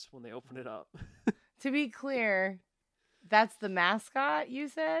doors when they open it up. To be clear, that's the mascot you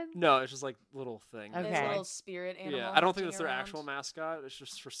said? No, it's just like little thing. Okay. It's a little spirit animal. Yeah, I don't think hunting that's their around. actual mascot. It's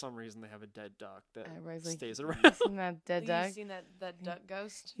just for some reason they have a dead duck that Everybody's like, stays "You around. seen that dead You duck? seen that duck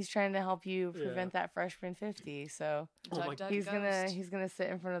ghost? He's trying to help you Yeah. prevent that freshman 50. So Oh my Duck he's ghost. gonna sit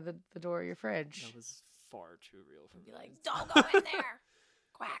in front of the door of your fridge. That was far too real for me. Be like, don't go in there.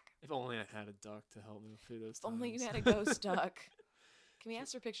 Quack. If only I had a duck to help me through those If only you times. had a ghost duck. Can we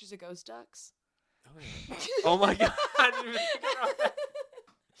ask for pictures of ghost ducks? Oh, yeah. Oh my god! I didn't even think about that.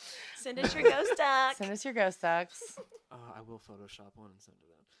 Send us your ghost duck. Send us your ghost ducks. I will Photoshop one and send it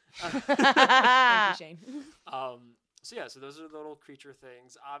in. Thank you, Shane. So yeah, so those are the little creature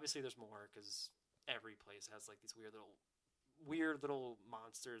things. Obviously, there's more because every place has like these weird little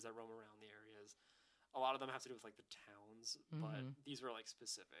monsters that roam around the areas. A lot of them have to do with like the towns, but Mhm. these were like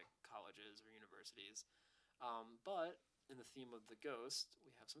specific colleges or universities. But in the theme of the ghost,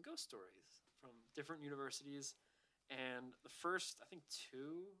 we have some ghost stories from different universities. And the first, I think,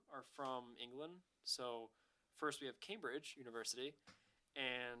 two are from England. So first we have Cambridge University,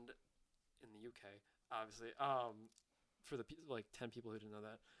 and in the UK, obviously. For the like 10 people who didn't know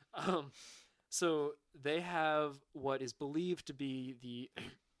that. So they have what is believed to be the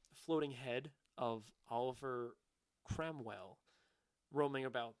floating head of Oliver Cromwell roaming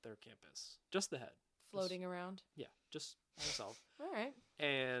about their campus. Just the head. floating around. Yeah, just by himself. All right.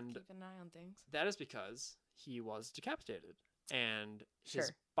 And Keep an eye on things. that is because he was decapitated. And his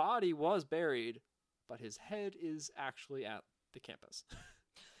Sure. body was buried, but his head is actually at the campus.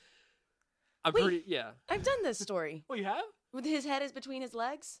 Wait. Yeah. I've done this story. Oh, you have? With his head is between his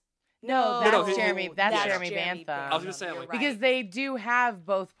legs? No, No, that's no, Jeremy. That's Jeremy Bantham. I was gonna say, You're like- right. Because they do have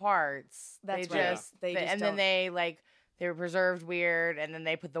both parts. That's they right. just, They just and don't- then they were preserved weird, and then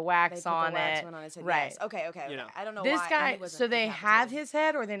they put the They wax put on the wax it. one on his head. Right. Yes. Okay. You know. I don't know This why. guy. he wasn't So they have decapitated. his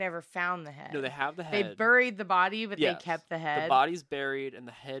head, or they never found the head. No, they have the They head. buried the body, but Yes. they kept the head. The body's buried, and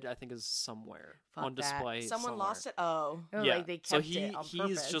the head, I think, is somewhere Fuck on that. display. Someone somewhere. lost it. Oh. Oh, Yeah. like they kept so it on he's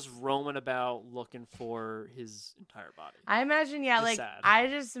purpose. just roaming about looking for his entire body. I imagine, yeah, Just like sad. I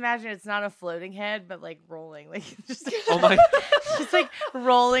just imagine it's not a floating head, but like rolling, like just Oh my! just like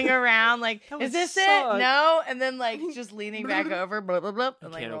rolling around, like That is would this suck. it? No, and then like just leaning back over, blah blah blah, You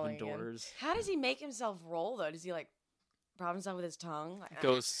and like can't open rolling again. doors. How does he make himself roll though? Does he like prop himself with his tongue? Like,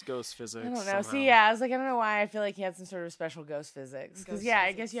 Ghost physics. I don't know. Somehow. See, yeah, I was like, I don't know why I feel like he had some sort of special ghost physics. Because Ghost yeah, I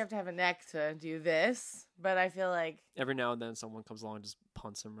physics. guess you have to have a neck to do this, but I feel like Every now and then, someone comes along and just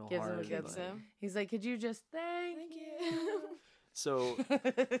punts him real Gives him a hard. good and, Gives like- him. he's like, could you just thank Thank you? you. So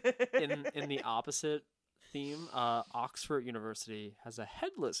in the opposite theme, Oxford University has a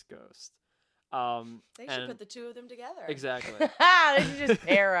headless ghost. They should and- put the two of them together. Exactly. They should just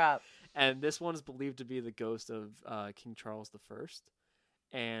pair up. And this one is believed to be the ghost of King Charles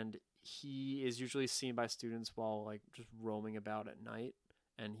I, and he is usually seen by students while like just roaming about at night.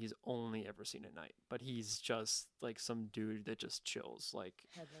 And he's only ever seen at night, but he's just like some dude that just chills. Like,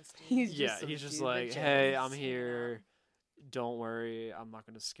 Headless dude. He's yeah, just some he's just dude that like, just hey, is I'm hanging here. Don't worry, I'm not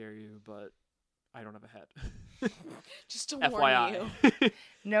gonna scare you, but I don't have a head. Just to warn you. FYI.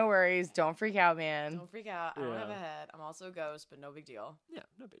 No worries. Don't freak out, man. Don't freak out. I don't have a Yeah. head. I'm also a ghost, but no big deal. Yeah,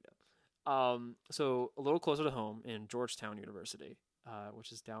 no big deal. So a little closer to home in Georgetown University,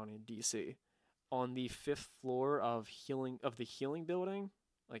 which is down in DC, on the 5th floor of the Healing Building,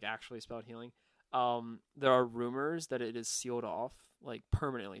 like actually spelled healing. There are rumors that it is sealed off, like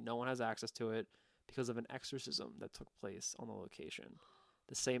permanently. No one has access to it because of an exorcism that took place on the location.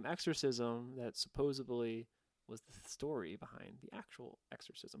 The same exorcism that supposedly was the story behind the actual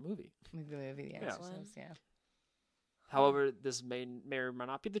exorcism movie. Like the movie, The Yeah. Exorcist, yeah. However, this may or may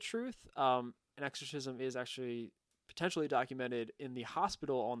not be the truth. An exorcism is actually potentially documented in the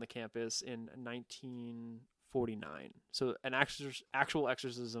hospital on the campus in 1949. So an actual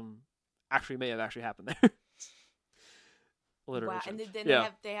exorcism actually may have actually happened there. Literally. Wow. And then Yeah.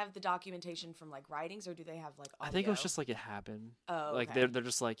 they have the documentation from like writings, or do they have like audio? I think it was just like it happened. Oh, Like okay. they're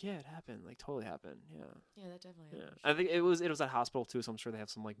just like, yeah, it happened. Like totally happened. Yeah. Yeah, that definitely Yeah. happened. I think it was at hospital too, so I'm sure they have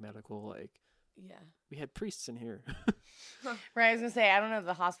some like medical like Yeah. we had priests in here. Right, I was gonna say I don't know if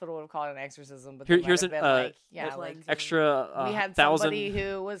the hospital would have called it an exorcism, but Here- they might here's have an, been like, yeah, with, like like, Extra we had 1,000 somebody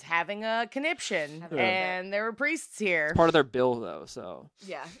who was having a conniption, Having a- and there were priests here. It's part of their bill though, so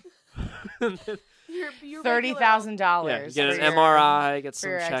Yeah. Your $30,000. yeah, you get an for your- MRI, get some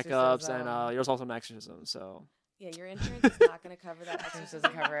your checkups, and exorcism. there's also an exorcism. So Yeah, your insurance is not going to cover that. Insurance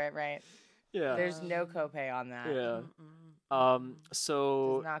doesn't cover it, right? yeah, There's no copay on that. yeah. Mm-mm. Does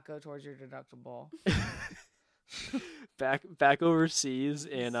So not go towards your deductible. back overseas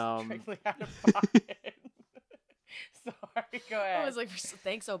in Strictly out of pocket. Sorry, go I ahead. was like,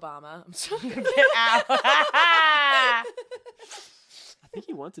 thanks, Obama. I'm sorry. Get out. I think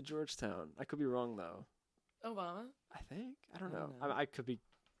he went to Georgetown. I could be wrong though. Obama. I think I don't I know. don't know. I could be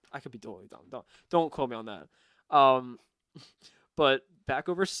totally dumb. Don't quote me on that. But back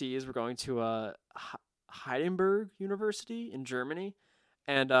overseas, we're going to Heidelberg University in Germany,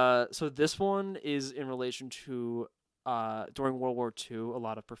 and so this one is in relation to during World War II, a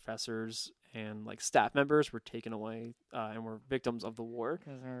lot of professors and like staff members were taken away and were victims of the war.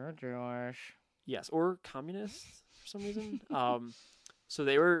 Because they're Jewish. Yes, or communists for some reason. So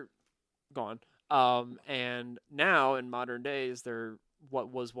they were gone. And now in modern days, they're what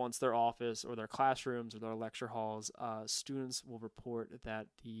was once their office or their classrooms or their lecture halls. Students will report that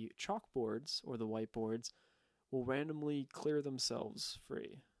the chalkboards or the whiteboards will randomly clear themselves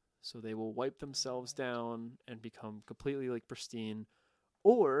free. So they will wipe themselves down and become completely like pristine,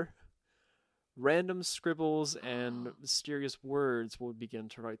 or random scribbles and mysterious words will begin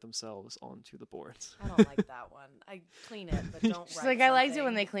to write themselves onto the boards. I don't like that one. I clean it, but don't She's write like, I liked it when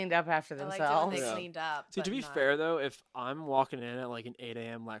something. they cleaned up after I liked it when themselves. they Yeah. cleaned up. See, to but be not- fair though, if I'm walking in at like an 8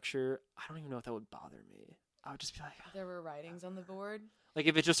 a.m. lecture, I don't even know if that would bother me. I would just be like, There were writings on the board. like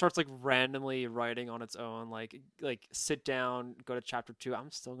if it just starts like randomly writing on its own, like sit down, go to chapter 2,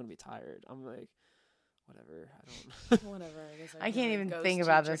 I'm still gonna be tired. I'm like, whatever. I don't. Whatever. I guess I can't even ghost think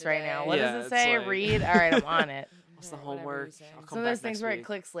about teacher this right now. today. What Yeah, does it it's say? like- Read. All right, I'm on it. What's the Alright, whatever homework? you say. I'll Some come of back those things next where it week.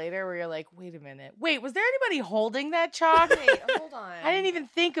 clicks later, where you're like, wait a minute. Wait, was there anybody holding that chalk? Wait, hold on. I didn't even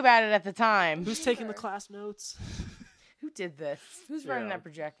think about it at the time. Who's taking the Sure. class notes? Who did this? Who's running Yeah. that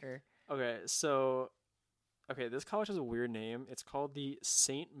projector? Okay, this college has a weird name. It's called the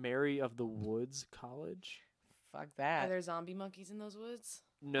St. Mary of the Woods College. Fuck Are that. there zombie monkeys in those woods?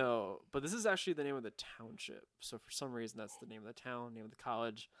 No, but this is actually the name of the township. So for some reason, that's the name of the town, name of the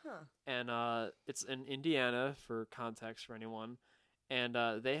college, Huh. and it's in Indiana for context for anyone. And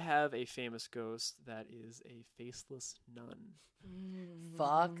they have a famous ghost that is a faceless nun.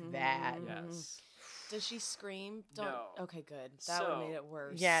 Fuck that. Yes. Does she scream? Don't. No. Okay, good. That would have So- made it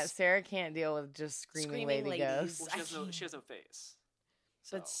worse. Yeah, Sarah can't deal with just screaming lady ladies. ghosts. Well, I she can't. has no face.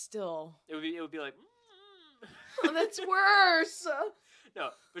 So But still, it would be like. oh, that's worse. No,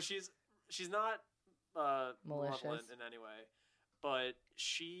 but she's not malevolent Malicious. in any way. But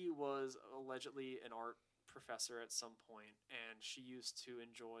she was allegedly an art professor at some point, and she used to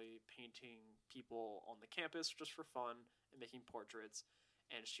enjoy painting people on the campus just for fun and making portraits.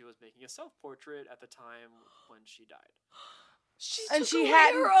 And she was making a self-portrait at the time when she died. She And took she away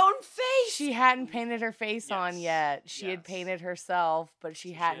hadn't- her own face. She hadn't painted her face on Yes, yet. She had yes. painted herself, but she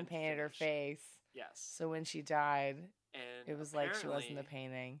So she hadn't hadn't painted her finished. face. Yes. So when she died, And it was like she wasn't the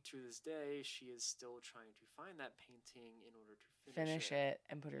apparently, painting. To this day, she is still trying to find that painting in order to Finish it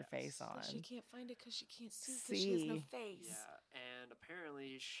and put her Yes. face on. But she can't find it because she can't see because she has no See. face. Yeah, and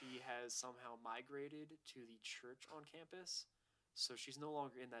apparently she has somehow migrated to the church on campus, so she's no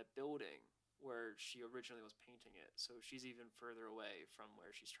longer in that building where she originally was painting it. So she's even further away from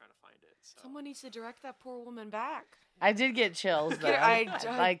where she's trying to find it. So. Someone needs to direct that poor woman back. I did get chills though. Get her-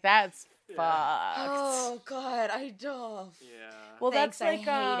 I- like that's Yeah. fucked. Oh God, I don't. Yeah. Well, Thanks, that's like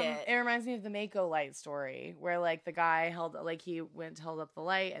I hate it. reminds me of the Mako light story where like the guy held like he held up the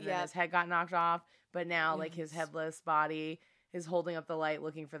light and then Yep. his head got knocked off, but now like his Yes. headless body is holding up the light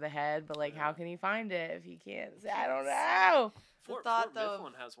looking for the head, but like how Yeah. can he find it if he can't see? I don't know. Fort thought, though,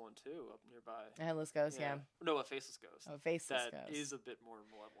 Mifflin has one too up nearby. A headless ghost, yeah. No, a faceless ghost. A faceless That ghost. is a bit more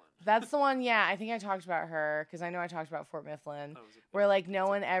malevolent. That's the one, yeah. I think I talked about her because I know I talked about Fort Mifflin. Oh, is it- Where like no it's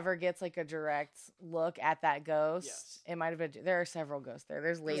one a- ever gets like a direct look at that ghost. Yes. It might have been. There are several ghosts there.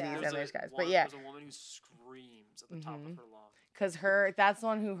 There's ladies Yeah. and there's guys, but one- yeah, There's a woman who screams at the top Mhm. of her lungs. because that's the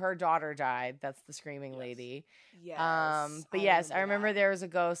one who her daughter died. That's the screaming Yes. lady. Yes. But yes, I remember that. there was a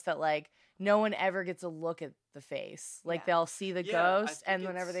ghost that like no one ever gets a look at the face. Like Yeah. they'll see the Yeah, I ghost, think and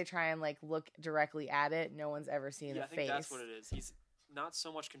whenever it's- they try and like look directly at it, no one's ever seen Yeah, a I think face. that's what it is. He's not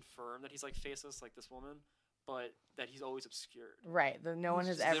so much confirmed that he's like faceless like this woman, but that he's always obscured. Right. No one It's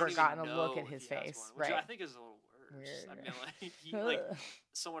has just they ever don't even gotten a look know at if his he has face. one, which I Right. think is a little worse. Weird. I mean, like he like Ugh.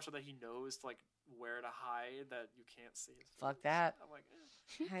 so much so that he knows like where to hide that you can't see his face. Fuck that. I'm like,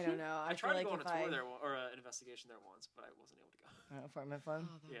 I don't know. I I tried feel to go like on a if tour I... there or an investigation there once, but I wasn't able to go. Fort Mifflin.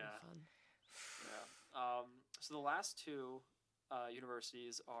 Oh, that Yeah. would be fun. Yeah. So the last two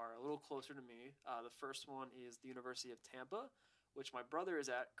universities are a little closer to me. The first one is the University of Tampa, which my brother is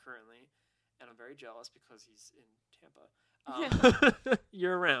at currently, and I'm very jealous because he's in Tampa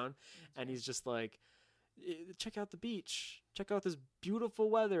year round, and he's just like, check out the beach, check out this beautiful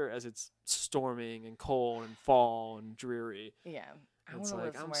weather as it's storming and cold and fall and dreary. Yeah. I want It's to like,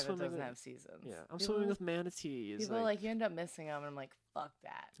 live I'm somewhere that swimming doesn't with- have seasons. Yeah, I'm People- swimming with manatees. People are like, you end up missing them, and I'm like, fuck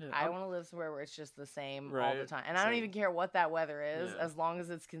that. Yeah, I I'm- want to live somewhere where it's just the same all the Right, time, and I don't same. even care what that weather is, Yeah. as long as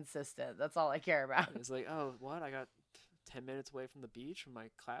it's consistent. That's all I care about. it's like, oh, what? I got 10 minutes away from the beach from my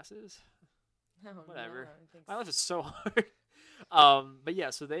classes. No, Whatever. no, I don't think My so. life is so hard. But yeah,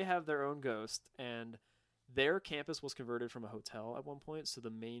 so they have their own ghost, and their campus was converted from a hotel at one point. So the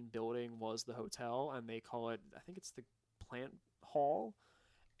main building was the hotel, and they call it, I think it's the Plant Hall.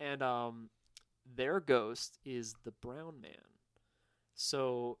 And their ghost is the Brown Man.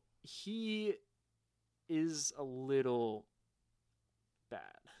 So he is a little bad.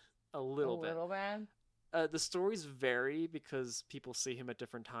 A little bit. bad. The stories vary because people see him at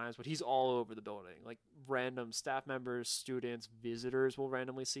different times, but he's all over the building. Like random staff members, students, visitors will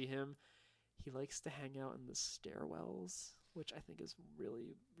randomly see him. He likes to hang out in the stairwells, which I think is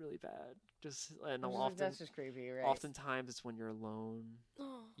really, really bad. Just and often, That's just creepy, right? oftentimes it's when you're alone.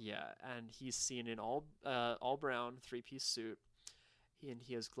 Oh. Yeah, and he's seen in all brown 3-piece suit, and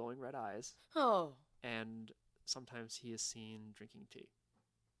he has glowing red eyes, Oh. and sometimes he is seen drinking tea.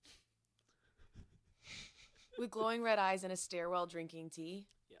 With glowing red eyes and a stairwell drinking tea.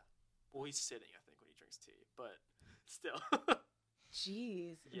 Well, he's sitting, I think, when he drinks tea, but still.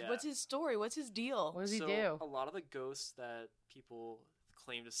 Jeez. Yeah. What's his story? What's his deal? What does he So, do? A lot of the ghosts that people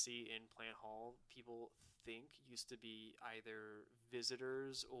claim to see in Plant Hall, people think used to be either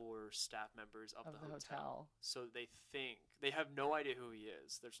visitors or staff members of the hotel. So they think they have no idea who he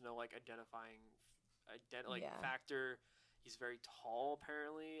is. There's no like identifying factor. He's very tall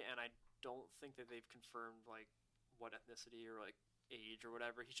apparently, and I don't think that they've confirmed like what ethnicity or like age or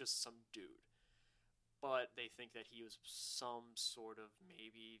whatever. He's just some dude. But they think that he was some sort of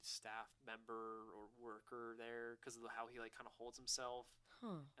maybe staff member or worker there because of how he like kind of holds himself.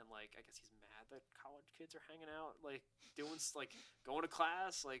 And like I guess he's mad that college kids are hanging out, like doing like going to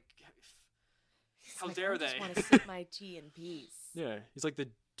class. Like, how dare they? I just want to sip my tea in peace. Yeah, he's like the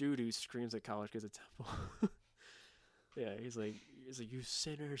dude who screams at college kids at Temple. Yeah, he's like you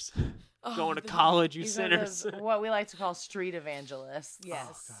sinners, going to college, you sinners. What we like to call street evangelists. Yes.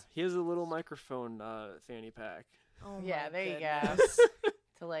 Oh, God. He has a little microphone fanny pack. Oh yeah, there goodness. you go.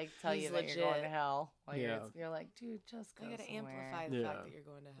 To like tell He's you that legit. you're going to hell. While Yeah. you're like, dude, just go I gotta somewhere. amplify the Yeah. fact that you're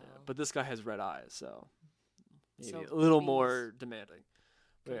going to hell. Yeah, but this guy has red eyes, so maybe So a little please. more demanding.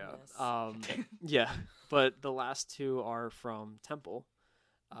 But Goodness. yeah. But the last two are from Temple.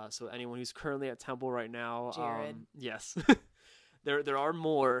 So anyone who's currently at Temple right now, Jared. yes, there are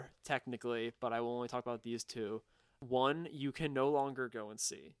more technically, but I will only talk about these two. One, you can no longer go and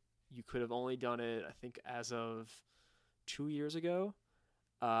see. You could have only done it, I think, as of 2 years ago.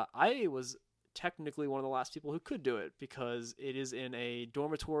 I was technically one of the last people who could do it because it is in a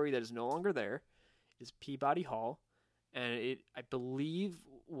dormitory that is no longer there. It's Peabody Hall, and it, I believe,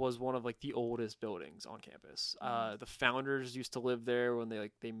 was one of like the oldest buildings on campus. The founders used to live there when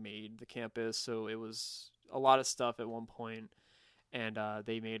they made the campus, so it was a lot of stuff at one point, and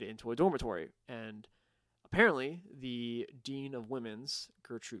they made it into a dormitory. And apparently, the dean of women's,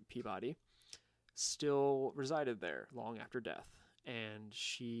 Gertrude Peabody, still resided there long after death, and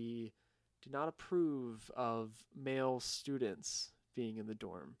she did not approve of male students being in the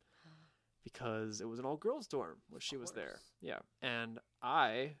dorm because it was an all-girls dorm when she was there. Yeah, and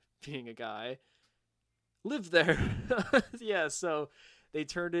I, being a guy, lived there. Yeah, so they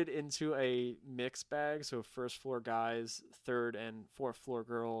turned it into a mixed bag. So first floor guys, third and fourth floor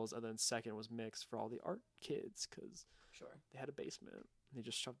girls, and then second was mixed for all the art kids because they had a basement. They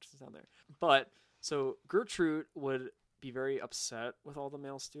just shoved us down there. But so Gertrude would be very upset with all the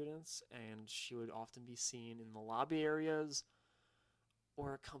male students, and she would often be seen in the lobby areas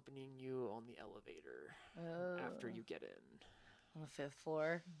or accompanying you on the elevator after you get in. On the 5th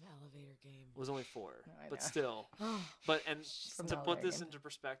floor. Elevator game. It was only 4, I but know. still. But and From to the put this elevator into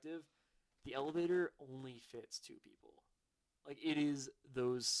perspective, the elevator only fits 2 people. Like, it is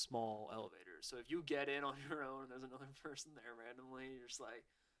those small elevators. So if you get in on your own, there's another person there randomly. You're just like,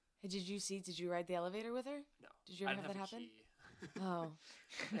 Hey, did you ride the elevator with her? no. Did you ever I have didn't that happen? a key. Oh.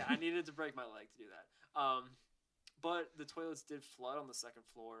 Yeah, I needed to break my leg to do that. But the toilets did flood on the 2nd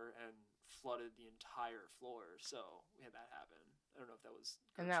floor and flooded the entire floor. So we had that happen. I don't know if that was.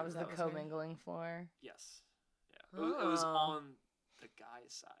 And that was the That was great. commingling floor. Yes. Yeah. It was Oh. on the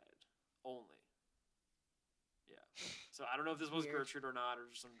guy's side only. Yeah. So I don't know if this was Weird. Gertrude or not, or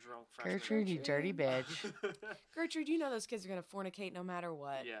just some drunk freshman. Gertrude, you dirty bitch. Gertrude, you know those kids are gonna fornicate no matter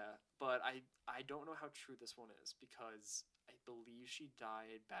what. Yeah, but I don't know how true this one is because I believe she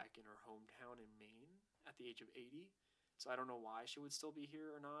died back in her hometown in Maine at the age of 80. So I don't know why she would still be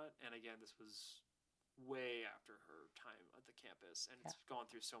here or not. And again, this was way after her time at the campus, and it's gone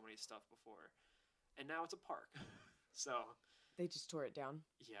through so many stuff before. And now it's a park. So They just tore it down.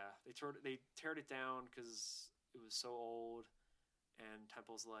 yeah, they teared it down because it was so old. And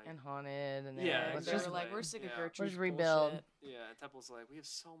Temple's like, And haunted. And Yeah, And let's they just were like, exactly. we're sick of Yeah. Gertrude. Let's rebuild. yeah, and Temple's like, we have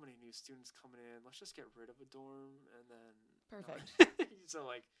so many new students coming in. Let's just get rid of a dorm and then Perfect. So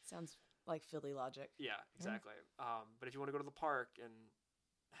like, Sounds like Philly logic. yeah, exactly. But if you want to go to the park and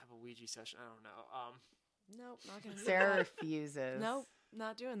have a Ouija session, I don't know. Nope, not gonna do Sarah that. refuses. Nope,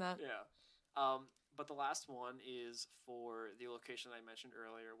 not doing that. Yeah. But the last one is for the location I mentioned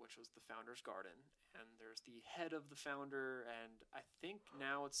earlier, which was the Founder's Garden. And there's the head of the founder, and I think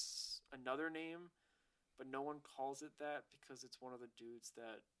now it's another name, but no one calls it that because it's one of the dudes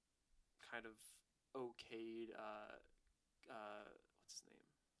that kind of okayed, what's his name?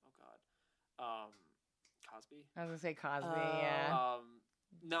 Oh, God. Cosby? I was going to say Cosby, Oh. yeah.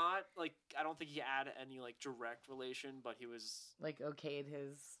 Not, like, I don't think he had any, like, direct relation, but he was... Like, okayed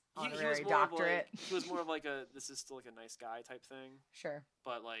his He was honorary more of, doctorate. like, he was more of like a this is still like a nice guy type thing, Sure.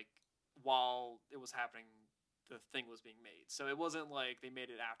 but like while it was happening, the thing was being made. So it wasn't like they made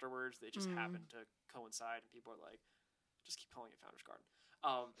it afterwards. They just happened to coincide, and people are like, just keep calling it Founder's Garden.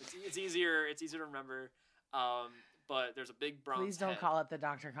 It's easier. It's easier to remember. but there's a big bronze Please don't head. call it the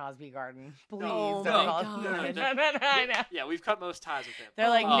Dr. Cosby Garden. Please Oh don't my call God. it. No, No, I know. Yeah, we've cut most ties with him. They're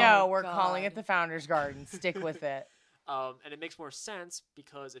like, Oh no, my we're calling it God. the Founders Garden. Stick with it. And it makes more sense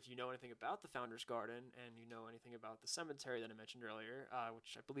because if you know anything about the Founders Garden and you know anything about the cemetery that I mentioned earlier,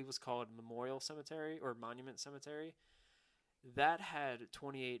 which I believe was called Memorial Cemetery or Monument Cemetery, that had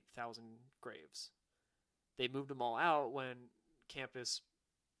 28,000 graves. They moved them all out when campus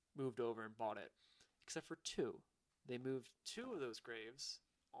moved over and bought it, except for 2. They moved 2 of those graves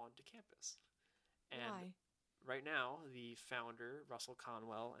onto campus. And Why? right now, the founder, Russell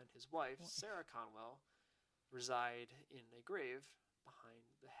Conwell, and his wife, Sarah Conwell, reside in a grave behind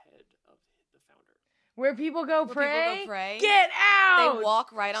the head of the founder. Where people go Where pray? people go pray? Get out! They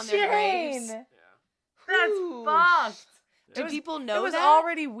walk right on their graves. Shane! Yeah. That's Ooh. fucked. Do It was- people It know was that?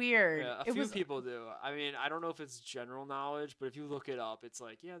 already weird. Yeah, a it few was people do. I mean, I don't know if it's general knowledge, but if you look it up, it's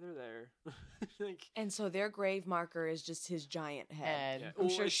like, yeah, they're there. Like, And so their grave marker is just his giant head. head. yeah. I'm Well,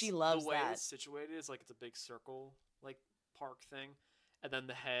 sure it's- she loves the way that. it's situated is like it's a big circle, like park thing, and then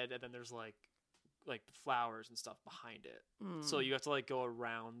the head, and then there's like flowers and stuff behind it. So Mm. you have to like go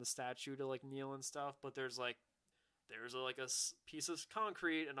around the statue to like kneel and stuff. But there's a piece of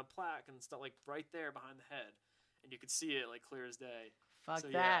concrete and a plaque and stuff like right there behind the head, and you could see it like clear as day. Fuck So,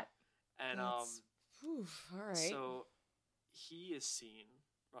 yeah. that. And That's- Oof, all right. so he is seen,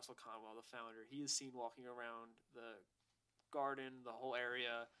 Russell Conwell, the founder, he is seen walking around the garden, the whole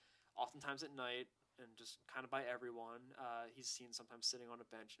area, oftentimes at night, and just kind of by everyone. He's seen sometimes sitting on a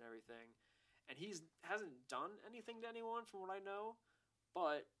bench and everything. And hasn't done anything to anyone from what I know,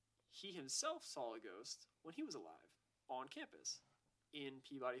 but he himself saw a ghost when he was alive on campus in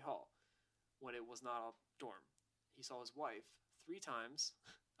Peabody Hall when it was not a dorm. He saw his wife 3 times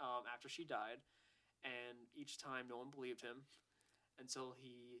after she died, and each time no one believed him until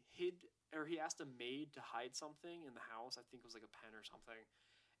he asked a maid to hide something in the house. I think it was like a pen or something.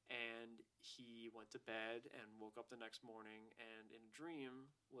 And he went to bed and woke up the next morning and in a dream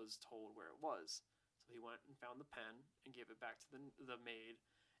was told where it was. So he went and found the pen and gave it back to the maid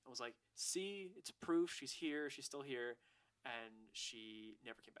and was like, see, it's proof she's here, she's still here. And she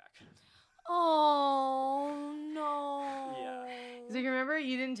never came back. Oh no. Yeah. He's like, remember,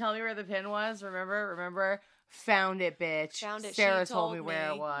 you didn't tell me where the pin was? Remember? Found it, bitch. Found it. Sarah She told me told where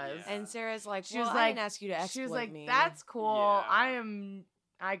me. it was. Yeah. And Sarah's like, She well, was I like- didn't ask you to exploit She was like, me. that's cool. Yeah. I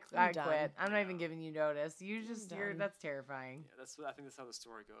I'm done. quit. I'm not Yeah. even giving you notice. You're done. that's terrifying. Yeah, I think that's how the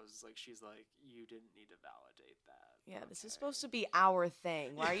story goes. It's like she's like, you didn't need to validate that. Yeah, this is Okay. supposed to be our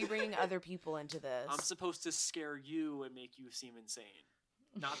thing. Why are you bringing other people into this? I'm supposed to scare you and make you seem insane.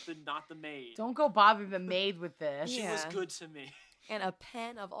 Not the maid. Don't go bother the maid with this. She was Yeah. good to me. And a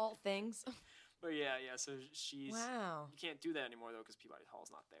pen of all things. But yeah. So she's. Wow. You can't do that anymore though because Peabody Hall's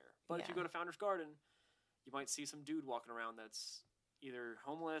not there. But if you Yeah. go to Founders Garden, you might see some dude walking around that's either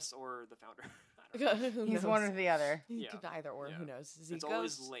homeless or the founder. I don't know. Who He's knows? one or the other. He Yeah. could be either or. Yeah. Who knows? Is he It's ghost?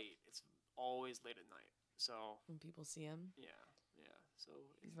 always late. It's always late at night. So When people see him. yeah. So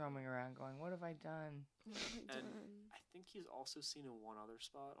He's roaming around going, what have I done? What have I And done? I think he's also seen in one other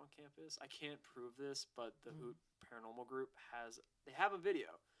spot on campus. I can't prove this, but the Hoot Paranormal Group have a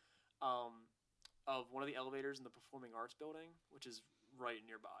video of one of the elevators in the Performing Arts Building, which is right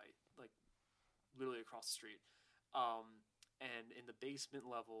nearby, like literally across the street. And in the basement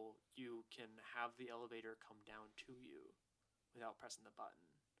level, you can have the elevator come down to you without pressing the button,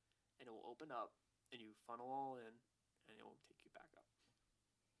 and it will open up, and you funnel all in, and it will take you back up.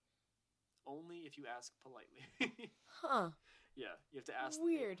 Only if you ask politely. Huh. Yeah, you have to ask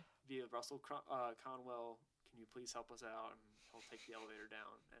Weird. via Russell Conwell, can you please help us out? And he'll take the elevator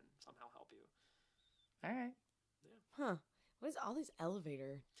down and somehow help you. All right. Huh. What is all these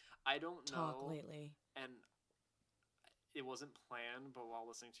elevator I don't talk know. lately? And it wasn't planned, but while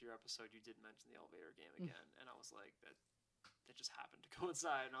listening to your episode, you did mention the elevator game again. And I was like, that just happened to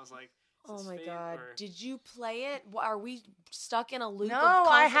coincide. And I was like, is Oh this my fate god. or- Did you play it? Are we stuck in a loop No, of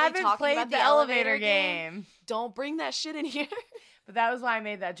I constantly haven't talking played about the elevator game. Don't bring that shit in here. But that was why I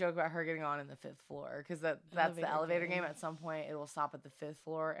made that joke about her getting on in the 5th floor, because that's the Elevator elevator game. game. At some point, it will stop at the 5th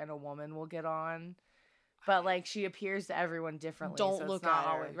floor, and a woman will get on. But like, she appears to everyone differently. Don't so look it's not at her.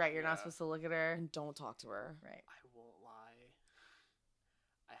 always right. You're Yeah. not supposed to look at her. And don't talk to her. Right. I won't lie.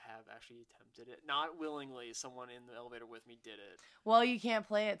 I have actually attempted it. Not willingly. Someone in the elevator with me did it. Well, you can't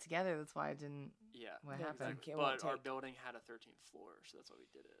play it together. That's why I didn't. Yeah. What Yeah, happened? exactly. It won't But our take. building had a 13th floor, so that's why we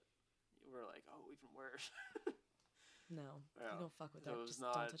did it. We were like, oh, even worse. No. Yeah. You don't fuck with So that. it was Just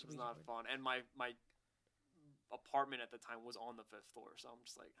not, don't touch it a was Ouija not board. fun. And my apartment at the time was on the 5th floor, so I'm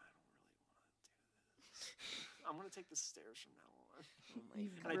just like, I don't really want to do this. I'm gonna take the stairs from now on. Oh my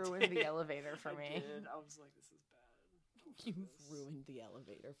You And I ruined the did. elevator for I me. did. I was like, this is bad. You ruined the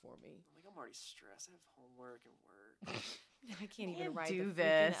elevator for me. I'm like, I'm already stressed. I have homework and work. I can't even Can't ride do the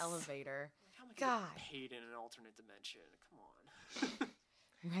this. freaking elevator. Like, how am I God. gonna get paid in an alternate dimension? Come on.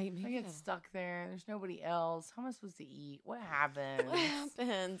 Right? I Maybe get stuck there. There's nobody else. How am I supposed to eat? What happened? What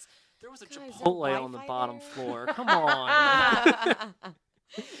happens? There was a God, is there Chipotle on the Wi-Fi bottom there? floor. Come on.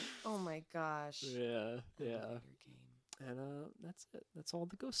 Oh my gosh. Yeah. Elevator game. And that's it. That's all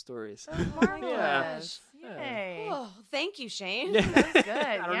the ghost stories. That was Oh my marvelous. gosh. Yay. Oh, thank you, Shane. Yeah. That was good.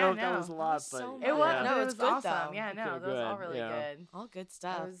 I don't Yeah, know if that no. was a That lot, was but so It was. Yeah. No, No, it it's was good, awesome. though. Yeah, no, Okay, that was all good, really yeah. good. All good I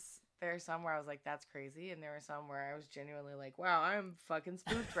stuff. there were some where I was like, that's crazy. And there were some where I was genuinely like, wow, I'm fucking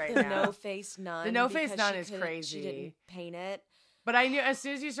spooked right The now. no face nun. The no-face because nun she is couldn't- She crazy. didn't paint it. But I knew as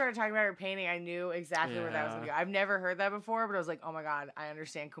soon as you started talking about her painting, I knew exactly where that was going to go. I've never heard that before, but I was like, oh my God, I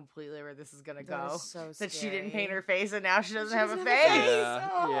understand completely where this is going to That go. is so That she didn't scary. paint her face and now she doesn't She have a doesn't face. have a face. Yeah,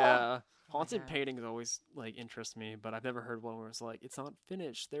 Oh. yeah. Haunted God. paintings always like interest me, but I've never heard one where it's like it's not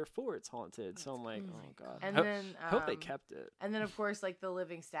finished, therefore it's haunted. So I'm like, Oh oh my god. And I then hope they kept it. And then, of course, like the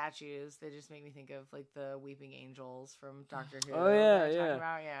living statues, they just make me think of like the weeping angels from Doctor Who. Oh, yeah, that I talked yeah.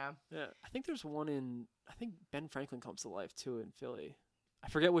 About. Yeah. Yeah, I think there's one in. I think Ben Franklin comes to life too in Philly. I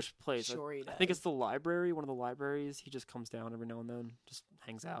forget which place. Sure he I think it's does. the library. One of the libraries. He just comes down every now and then, just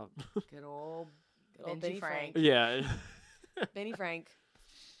hangs out. Good old Good old Benji Benny Frank. Frank. yeah. Benny Frank.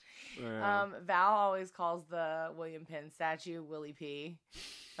 Yeah. Val always calls the William Penn statue Willie P.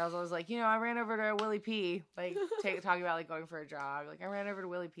 I was always like, I ran over to Willie P. Like talking about like going for a jog. Like I ran over to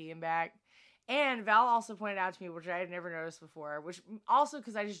Willie P. and back. And Val also pointed out to me, which I had never noticed before, which also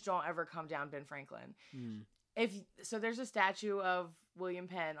because I just don't ever come down Ben Franklin. So there's a statue of William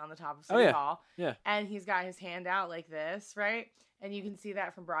Penn on the top of City Hall. Yeah. And he's got his hand out like this, right? And you can see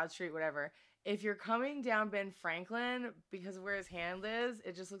that from Broad Street, whatever. If you're coming down Ben Franklin, because of where his hand is,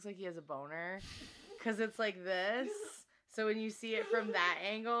 it just looks like he has a boner. Because it's like this. So when you see it from that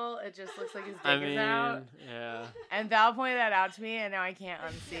angle, it just looks like his dick is out. yeah. And Val pointed that out to me, and now I can't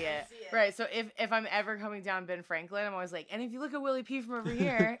unsee it. Right, so if I'm ever coming down Ben Franklin, I'm always like, and if you look at Willie P from over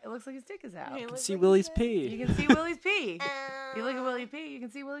here, it looks like his dick is out. You can see Willie's pee. You can see Willie's pee. If you look at Willie P, you can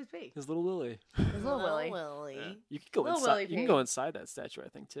see Willie's pee. His little Willie. His little Willie. Yeah. You can go Little inside. Willie You can pig. go inside that statue, I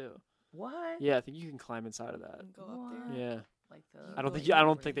think, too. What? Yeah, I think you can climb inside of that. Go up What? Yeah. Like the. I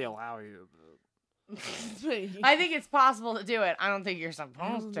don't think they allow you. there. I think it's possible to do it. I don't think you're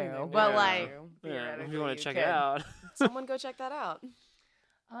supposed to, but Yeah. like, Yeah, if theoretically you want to you check could. it out. Someone go check that out.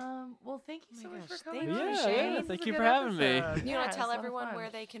 Well, thank you Oh so my much gosh, for coming thank on, you, Shane. Shane. This Thank was a you good for having me. episode. You Yeah, want it's to tell a lot of everyone fun. where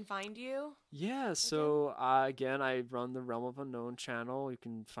they can find you? Yeah, so again, I run the Realm of Unknown channel. You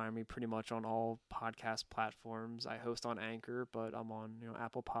can find me pretty much on all podcast platforms. I host on Anchor, but I'm on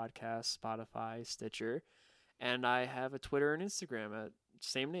Apple Podcasts, Spotify, Stitcher, and I have a Twitter and Instagram at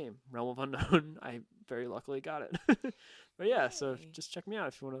same name, Realm of Unknown. I very luckily got it. But yeah, so Yay. just check me out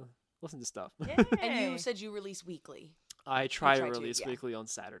if you want to listen to stuff. And you Yay. said you release weekly. I try to try to, release yeah. weekly on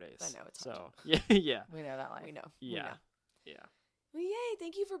Saturdays. I know, it's hard so. Yeah, We know that life. We know. yeah, We yeah. know. Well, yay.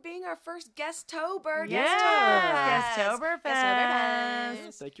 Thank you for being our first guest-tober. Yes, Guest-toberfest.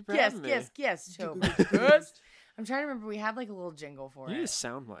 Guest-toberfest. Thank you for Yes, having me. yes. Toberfest. I'm trying to remember. We had like a little jingle for You need a it.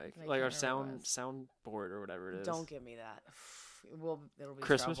 sound mic, I like our can't remember what it soundboard or whatever it is. Don't give me that. It'll be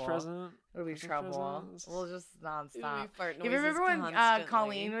Christmas trouble. present. It'll be Christmas trouble. presents. We'll just nonstop. Fart You noises remember when constantly.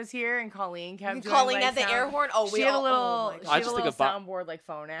 Colleen was here and Colleen kept doing, Calling like, at the sound- air horn? Oh, we she had a all- little, oh my she God. I had a just little think of soundboard like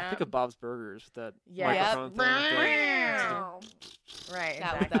phone app. I think of Bob's Burgers with that Yeah. microphone Yep. thing. Right,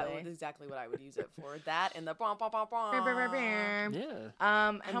 That exactly. was exactly what I would use it for. That and the blah, blah, blah, blah. Yeah.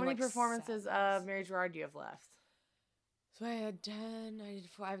 How many like performances sadness. of Mary Gerard do you have left? So I had 10, I did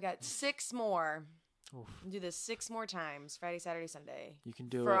 4. I've got 6 more. Oof. I'll do this 6 more times. Friday, Saturday, Sunday. You can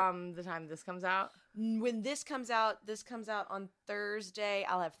do it. From the time this comes out? When this comes out on Thursday,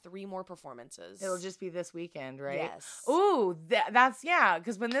 I'll have 3 more performances. It'll just be this weekend, right? Yes. Ooh, that's, yeah,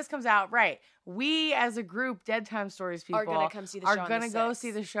 because when this comes out, right, we as a group, Dead Time Stories people, Are gonna come see the are show on gonna the go 6th.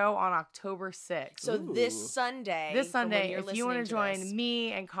 see the show on October 6th. So Ooh. this Sunday, This from when Sunday, you're if you want to listening join this,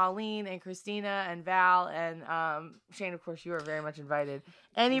 me and Colleen and Christina and Val and Shane, of course, you are very much invited.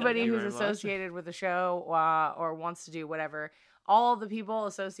 Anybody Thank you who's very much. associated with the show or wants to do whatever, all the people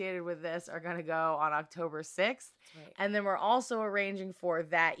associated with this are going to go on October 6th. right. And then we're also arranging for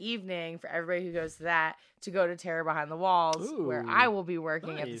that evening, for everybody who goes to that, to go to Terror Behind the Walls, where Ooh, I will be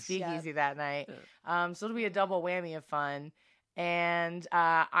working at the nice. Speakeasy that night. Yeah. So it'll be a double whammy of fun. And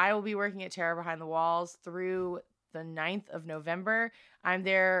I will be working at Terror Behind the Walls through the 9th of November. I'm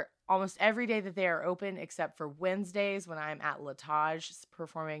there almost every day that they are open, except for Wednesdays when I'm at Latage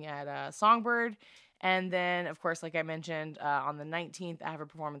performing at Songbird. And then, of course, like I mentioned, on the 19th, I have a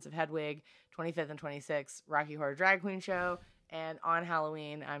performance of Hedwig. 25th and 26th, Rocky Horror Drag Queen Show. And on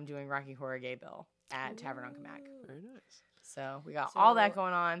Halloween, I'm doing Rocky Horror Gay Bill at Tavern on Kamak. Very nice. So we got all that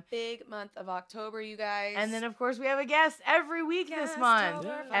going on. Big month of October, you guys. And then, of course, we have a guest every week this month.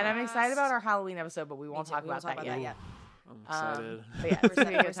 Yeah. And I'm excited about our Halloween episode, but we won't talk about that yet. I'm excited. But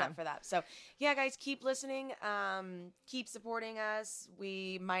yeah, We're set for that. So, yeah, guys, keep listening. Keep supporting us.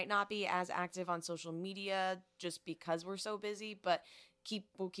 We might not be as active on social media just because we're so busy, but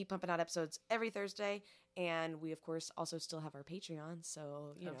we'll keep pumping out episodes every Thursday. And we, of course, also still have our Patreon.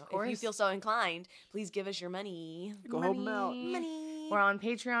 So, if you feel so inclined, please give us your money. Go help them out. Money. We're on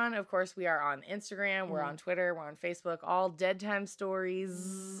Patreon. Of course, we are on Instagram. We're on Twitter. We're on Facebook. All Dead Time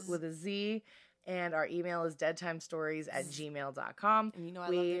Stories with a Z. And our email is deadtimestories@gmail.com. And you know I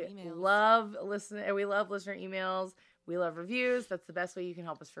love emails. We love listener emails. We love reviews. That's the best way you can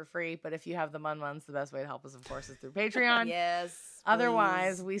help us for free. But if you have the Mun-Muns, the best way to help us, of course, is through Patreon. Yes.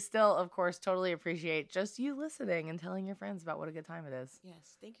 Otherwise, we still, of course, totally appreciate just you listening and telling your friends about what a good time it is.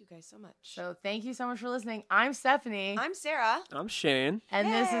 Yes. Thank you guys so much. So thank you so much for listening. I'm Stephanie. I'm Sarah. I'm Shane. And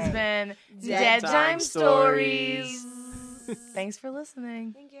this has been Dead Time Stories. Stories. Thanks for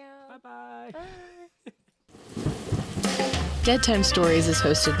listening. Thank you. Bye-bye. Dead Time Stories is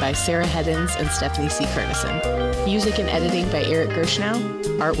hosted by Sarah Heddens and Stephanie C. Kernison. Music and editing by Eric Gershnow.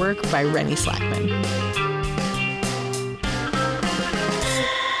 Artwork by Rennie Slackman.